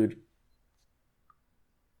 Agreed.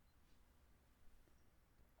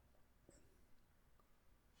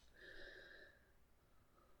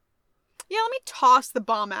 Yeah, let me toss the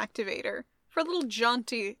bomb activator for a little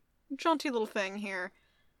jaunty little thing here.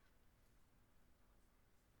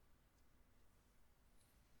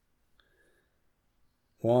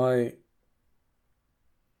 Why?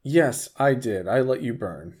 Yes, I did. I let you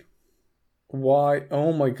burn. Why?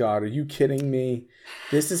 Oh my god, are you kidding me?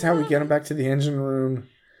 This is how we get him back to the engine room?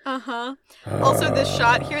 Uh-huh. Also, this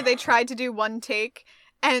shot here, they tried to do one take,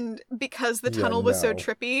 and because the tunnel was so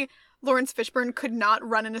trippy, Lawrence Fishburne could not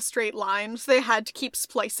run in a straight line, so they had to keep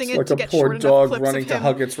splicing it to get short enough clips of him. Like a poor dog running to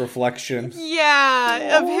hug its reflection.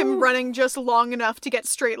 Yeah, of him running just long enough to get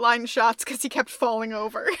straight line shots because he kept falling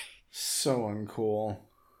over. So uncool.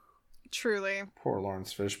 Truly. Poor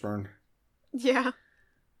Lawrence Fishburne. Yeah.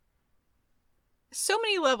 So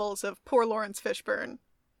many levels of poor Lawrence Fishburne.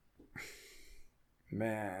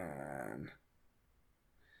 Man.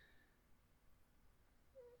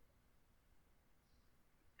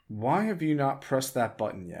 Why have you not pressed that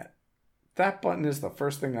button yet? That button is the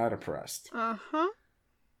first thing I'd have pressed. Uh-huh.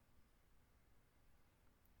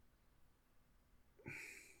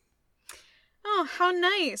 Oh, how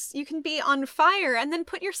nice. You can be on fire and then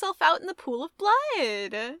put yourself out in the pool of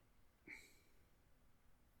blood.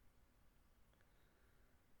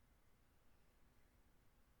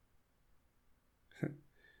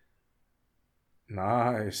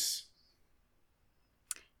 Nice.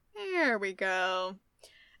 There we go.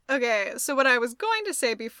 Okay, so what I was going to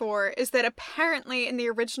say before is that apparently in the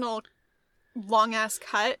original long-ass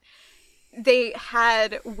cut, they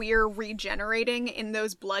had Weir regenerating in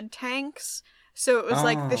those blood tanks. So it was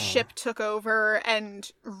like the ship took over and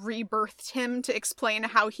rebirthed him to explain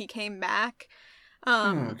how he came back.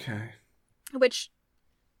 Okay. Which,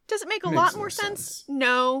 does it make a lot more sense?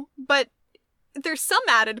 No, but there's some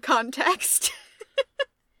added context.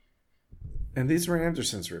 And these were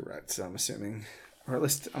Anderson's rewrites, I'm assuming. Or at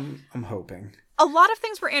least I'm hoping. A lot of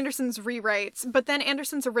things were Anderson's rewrites, but then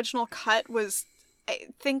Anderson's original cut was, I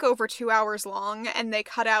think, over 2 hours long, and they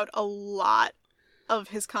cut out a lot of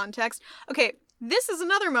his context. Okay, this is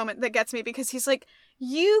another moment that gets me, because he's like,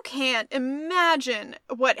 you can't imagine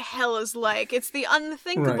what hell is like. It's the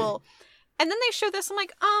unthinkable. Right. And then they show this, I'm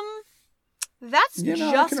like, that's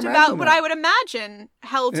just about what I would imagine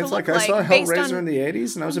hell to look like. I saw Hellraiser in the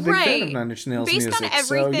 80s, and I was a big fan of Nine Inch Nails music. Based on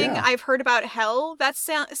everything I've heard about hell, that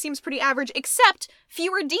seems pretty average, except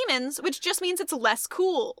fewer demons, which just means it's less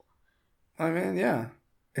cool. I mean, yeah.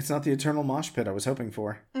 It's not the eternal mosh pit I was hoping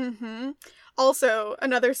for. Mm-hmm. Also,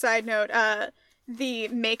 another side note, the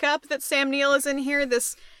makeup that Sam Neill is in here,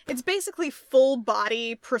 it's basically full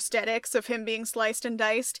body prosthetics of him being sliced and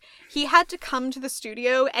diced. He had to come to the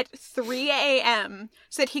studio at 3 a.m.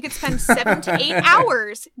 so that he could spend 7 to 8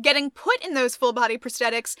 hours getting put in those full body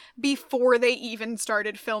prosthetics before they even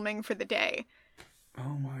started filming for the day.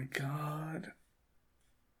 Oh my god.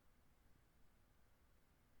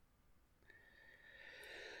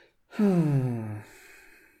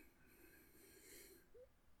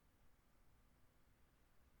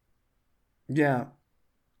 Yeah.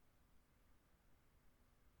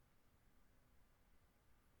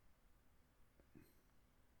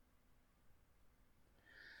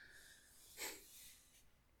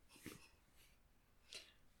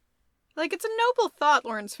 Like, it's a noble thought,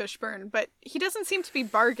 Lawrence Fishburne, but he doesn't seem to be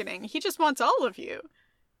bargaining. He just wants all of you.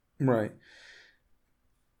 Right.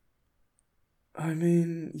 I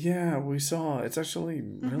mean, yeah, we saw. It's actually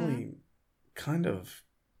really kind of...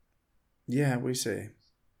 Yeah, we see.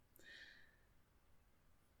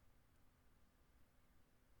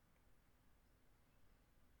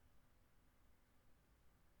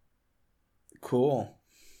 Cool.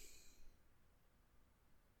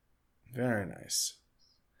 Very nice.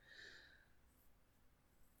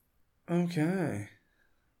 Okay.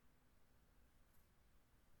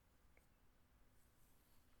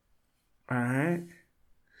 Alright.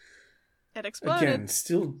 It exploded. Again,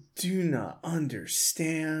 still do not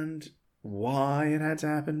understand why it had to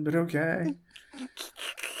happen, but okay.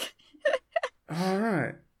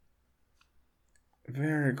 Alright.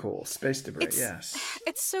 Very cool. Space debris, yes.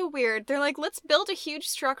 It's so weird. They're like, let's build a huge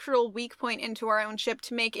structural weak point into our own ship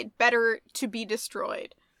to make it better to be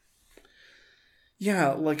destroyed.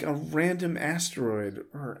 Yeah, like a random asteroid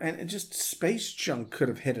and just space junk could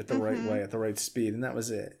have hit it the right way at the right speed, and that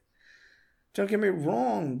was it. Don't get me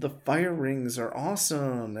wrong, the fire rings are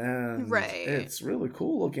awesome, and it's really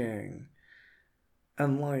cool looking.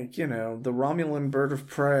 And like, you know, the Romulan bird of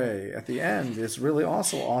prey at the end is really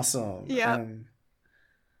also awesome. Yeah.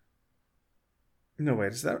 No,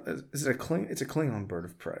 wait, is it a Klingon? It's a Klingon bird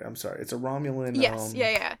of prey. I'm sorry. It's a Romulan. Yes,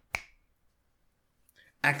 yeah.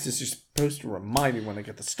 Axis, you're supposed to remind me when I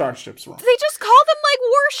get the starships wrong. They just call them, like,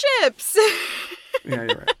 warships! Yeah,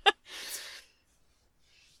 you're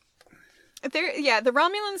right. The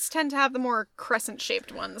Romulans tend to have the more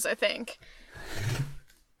crescent-shaped ones, I think.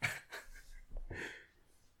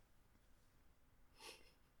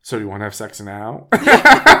 So do you want to have sex now?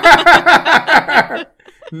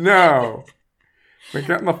 No. Like,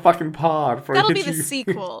 get in the fucking pod. Before That'll be the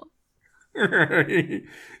sequel.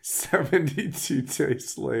 72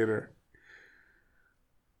 days later.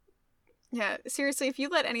 Yeah, seriously, if you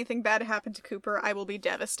let anything bad happen to Cooper, I will be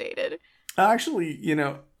devastated. Actually,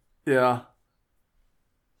 yeah.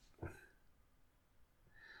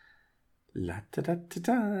 La da da da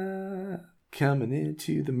da. Coming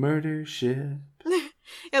into the murder ship.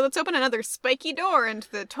 Yeah, let's open another spiky door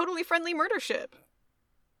into the totally friendly murder ship.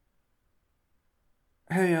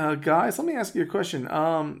 Hey, guys, let me ask you a question.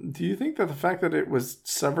 Do you think that the fact that it was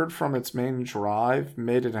severed from its main drive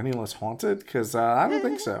made it any less haunted? Because I don't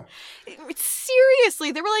think so.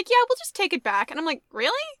 Seriously, they were like, yeah, we'll just take it back. And I'm like,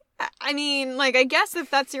 really? I mean, like, I guess if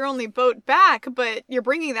that's your only boat back, but you're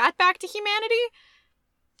bringing that back to humanity?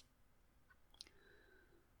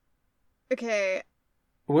 Okay.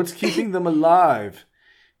 What's keeping them alive?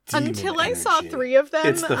 Demon Until I energy. saw 3 of them.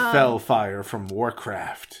 It's the Fellfire from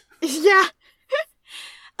Warcraft. Yeah.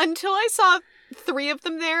 Until I saw 3 of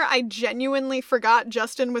them there, I genuinely forgot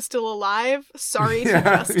Justin was still alive. Sorry to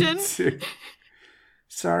Justin. Me too.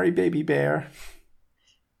 Sorry, baby bear.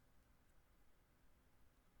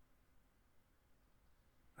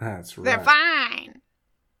 That's right. They're fine.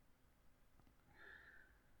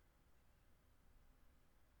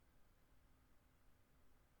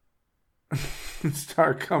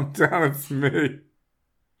 Star, come down, it's me.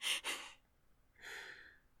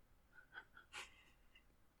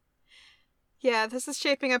 Yeah, this is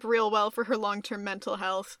shaping up real well for her long-term mental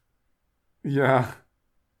health. Yeah.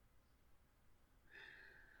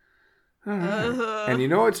 And you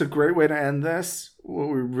know it's a great way to end this? What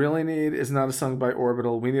we really need is not a song by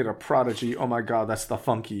Orbital. We need a Prodigy. Oh my god, that's the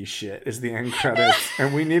funky shit, is the end credits.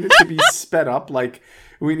 And we need it to be sped up. Like,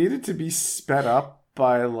 we need it to be sped up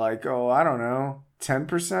by, like, I don't know,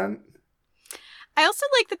 10%? I also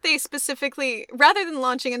like that they specifically, rather than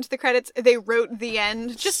launching into the credits, they wrote the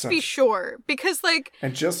end, just to be sure. Because, like...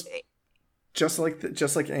 And just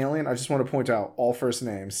like Alien, I just want to point out all first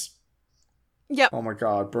names. Yep. Oh my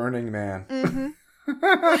god, Burning Man. Mm-hmm.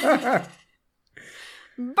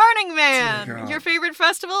 Burning Man! Your favorite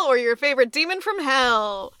festival or your favorite demon from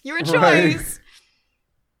hell? Your choice! Right.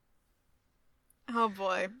 Oh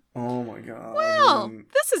boy. Oh my god. Well,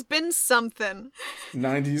 this has been something.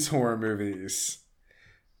 90s horror movies.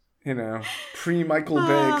 Pre-Michael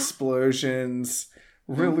Bay explosions,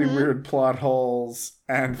 really weird plot holes,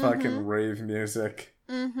 and fucking rave music.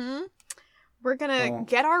 Mm-hmm. We're gonna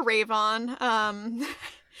get our rave on.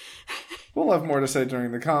 We'll have more to say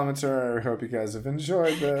during the commentary. I hope you guys have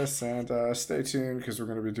enjoyed this, and stay tuned because we're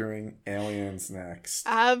going to be doing Aliens next.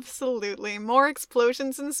 Absolutely. More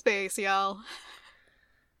explosions in space, y'all.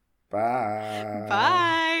 Bye.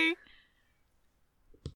 Bye.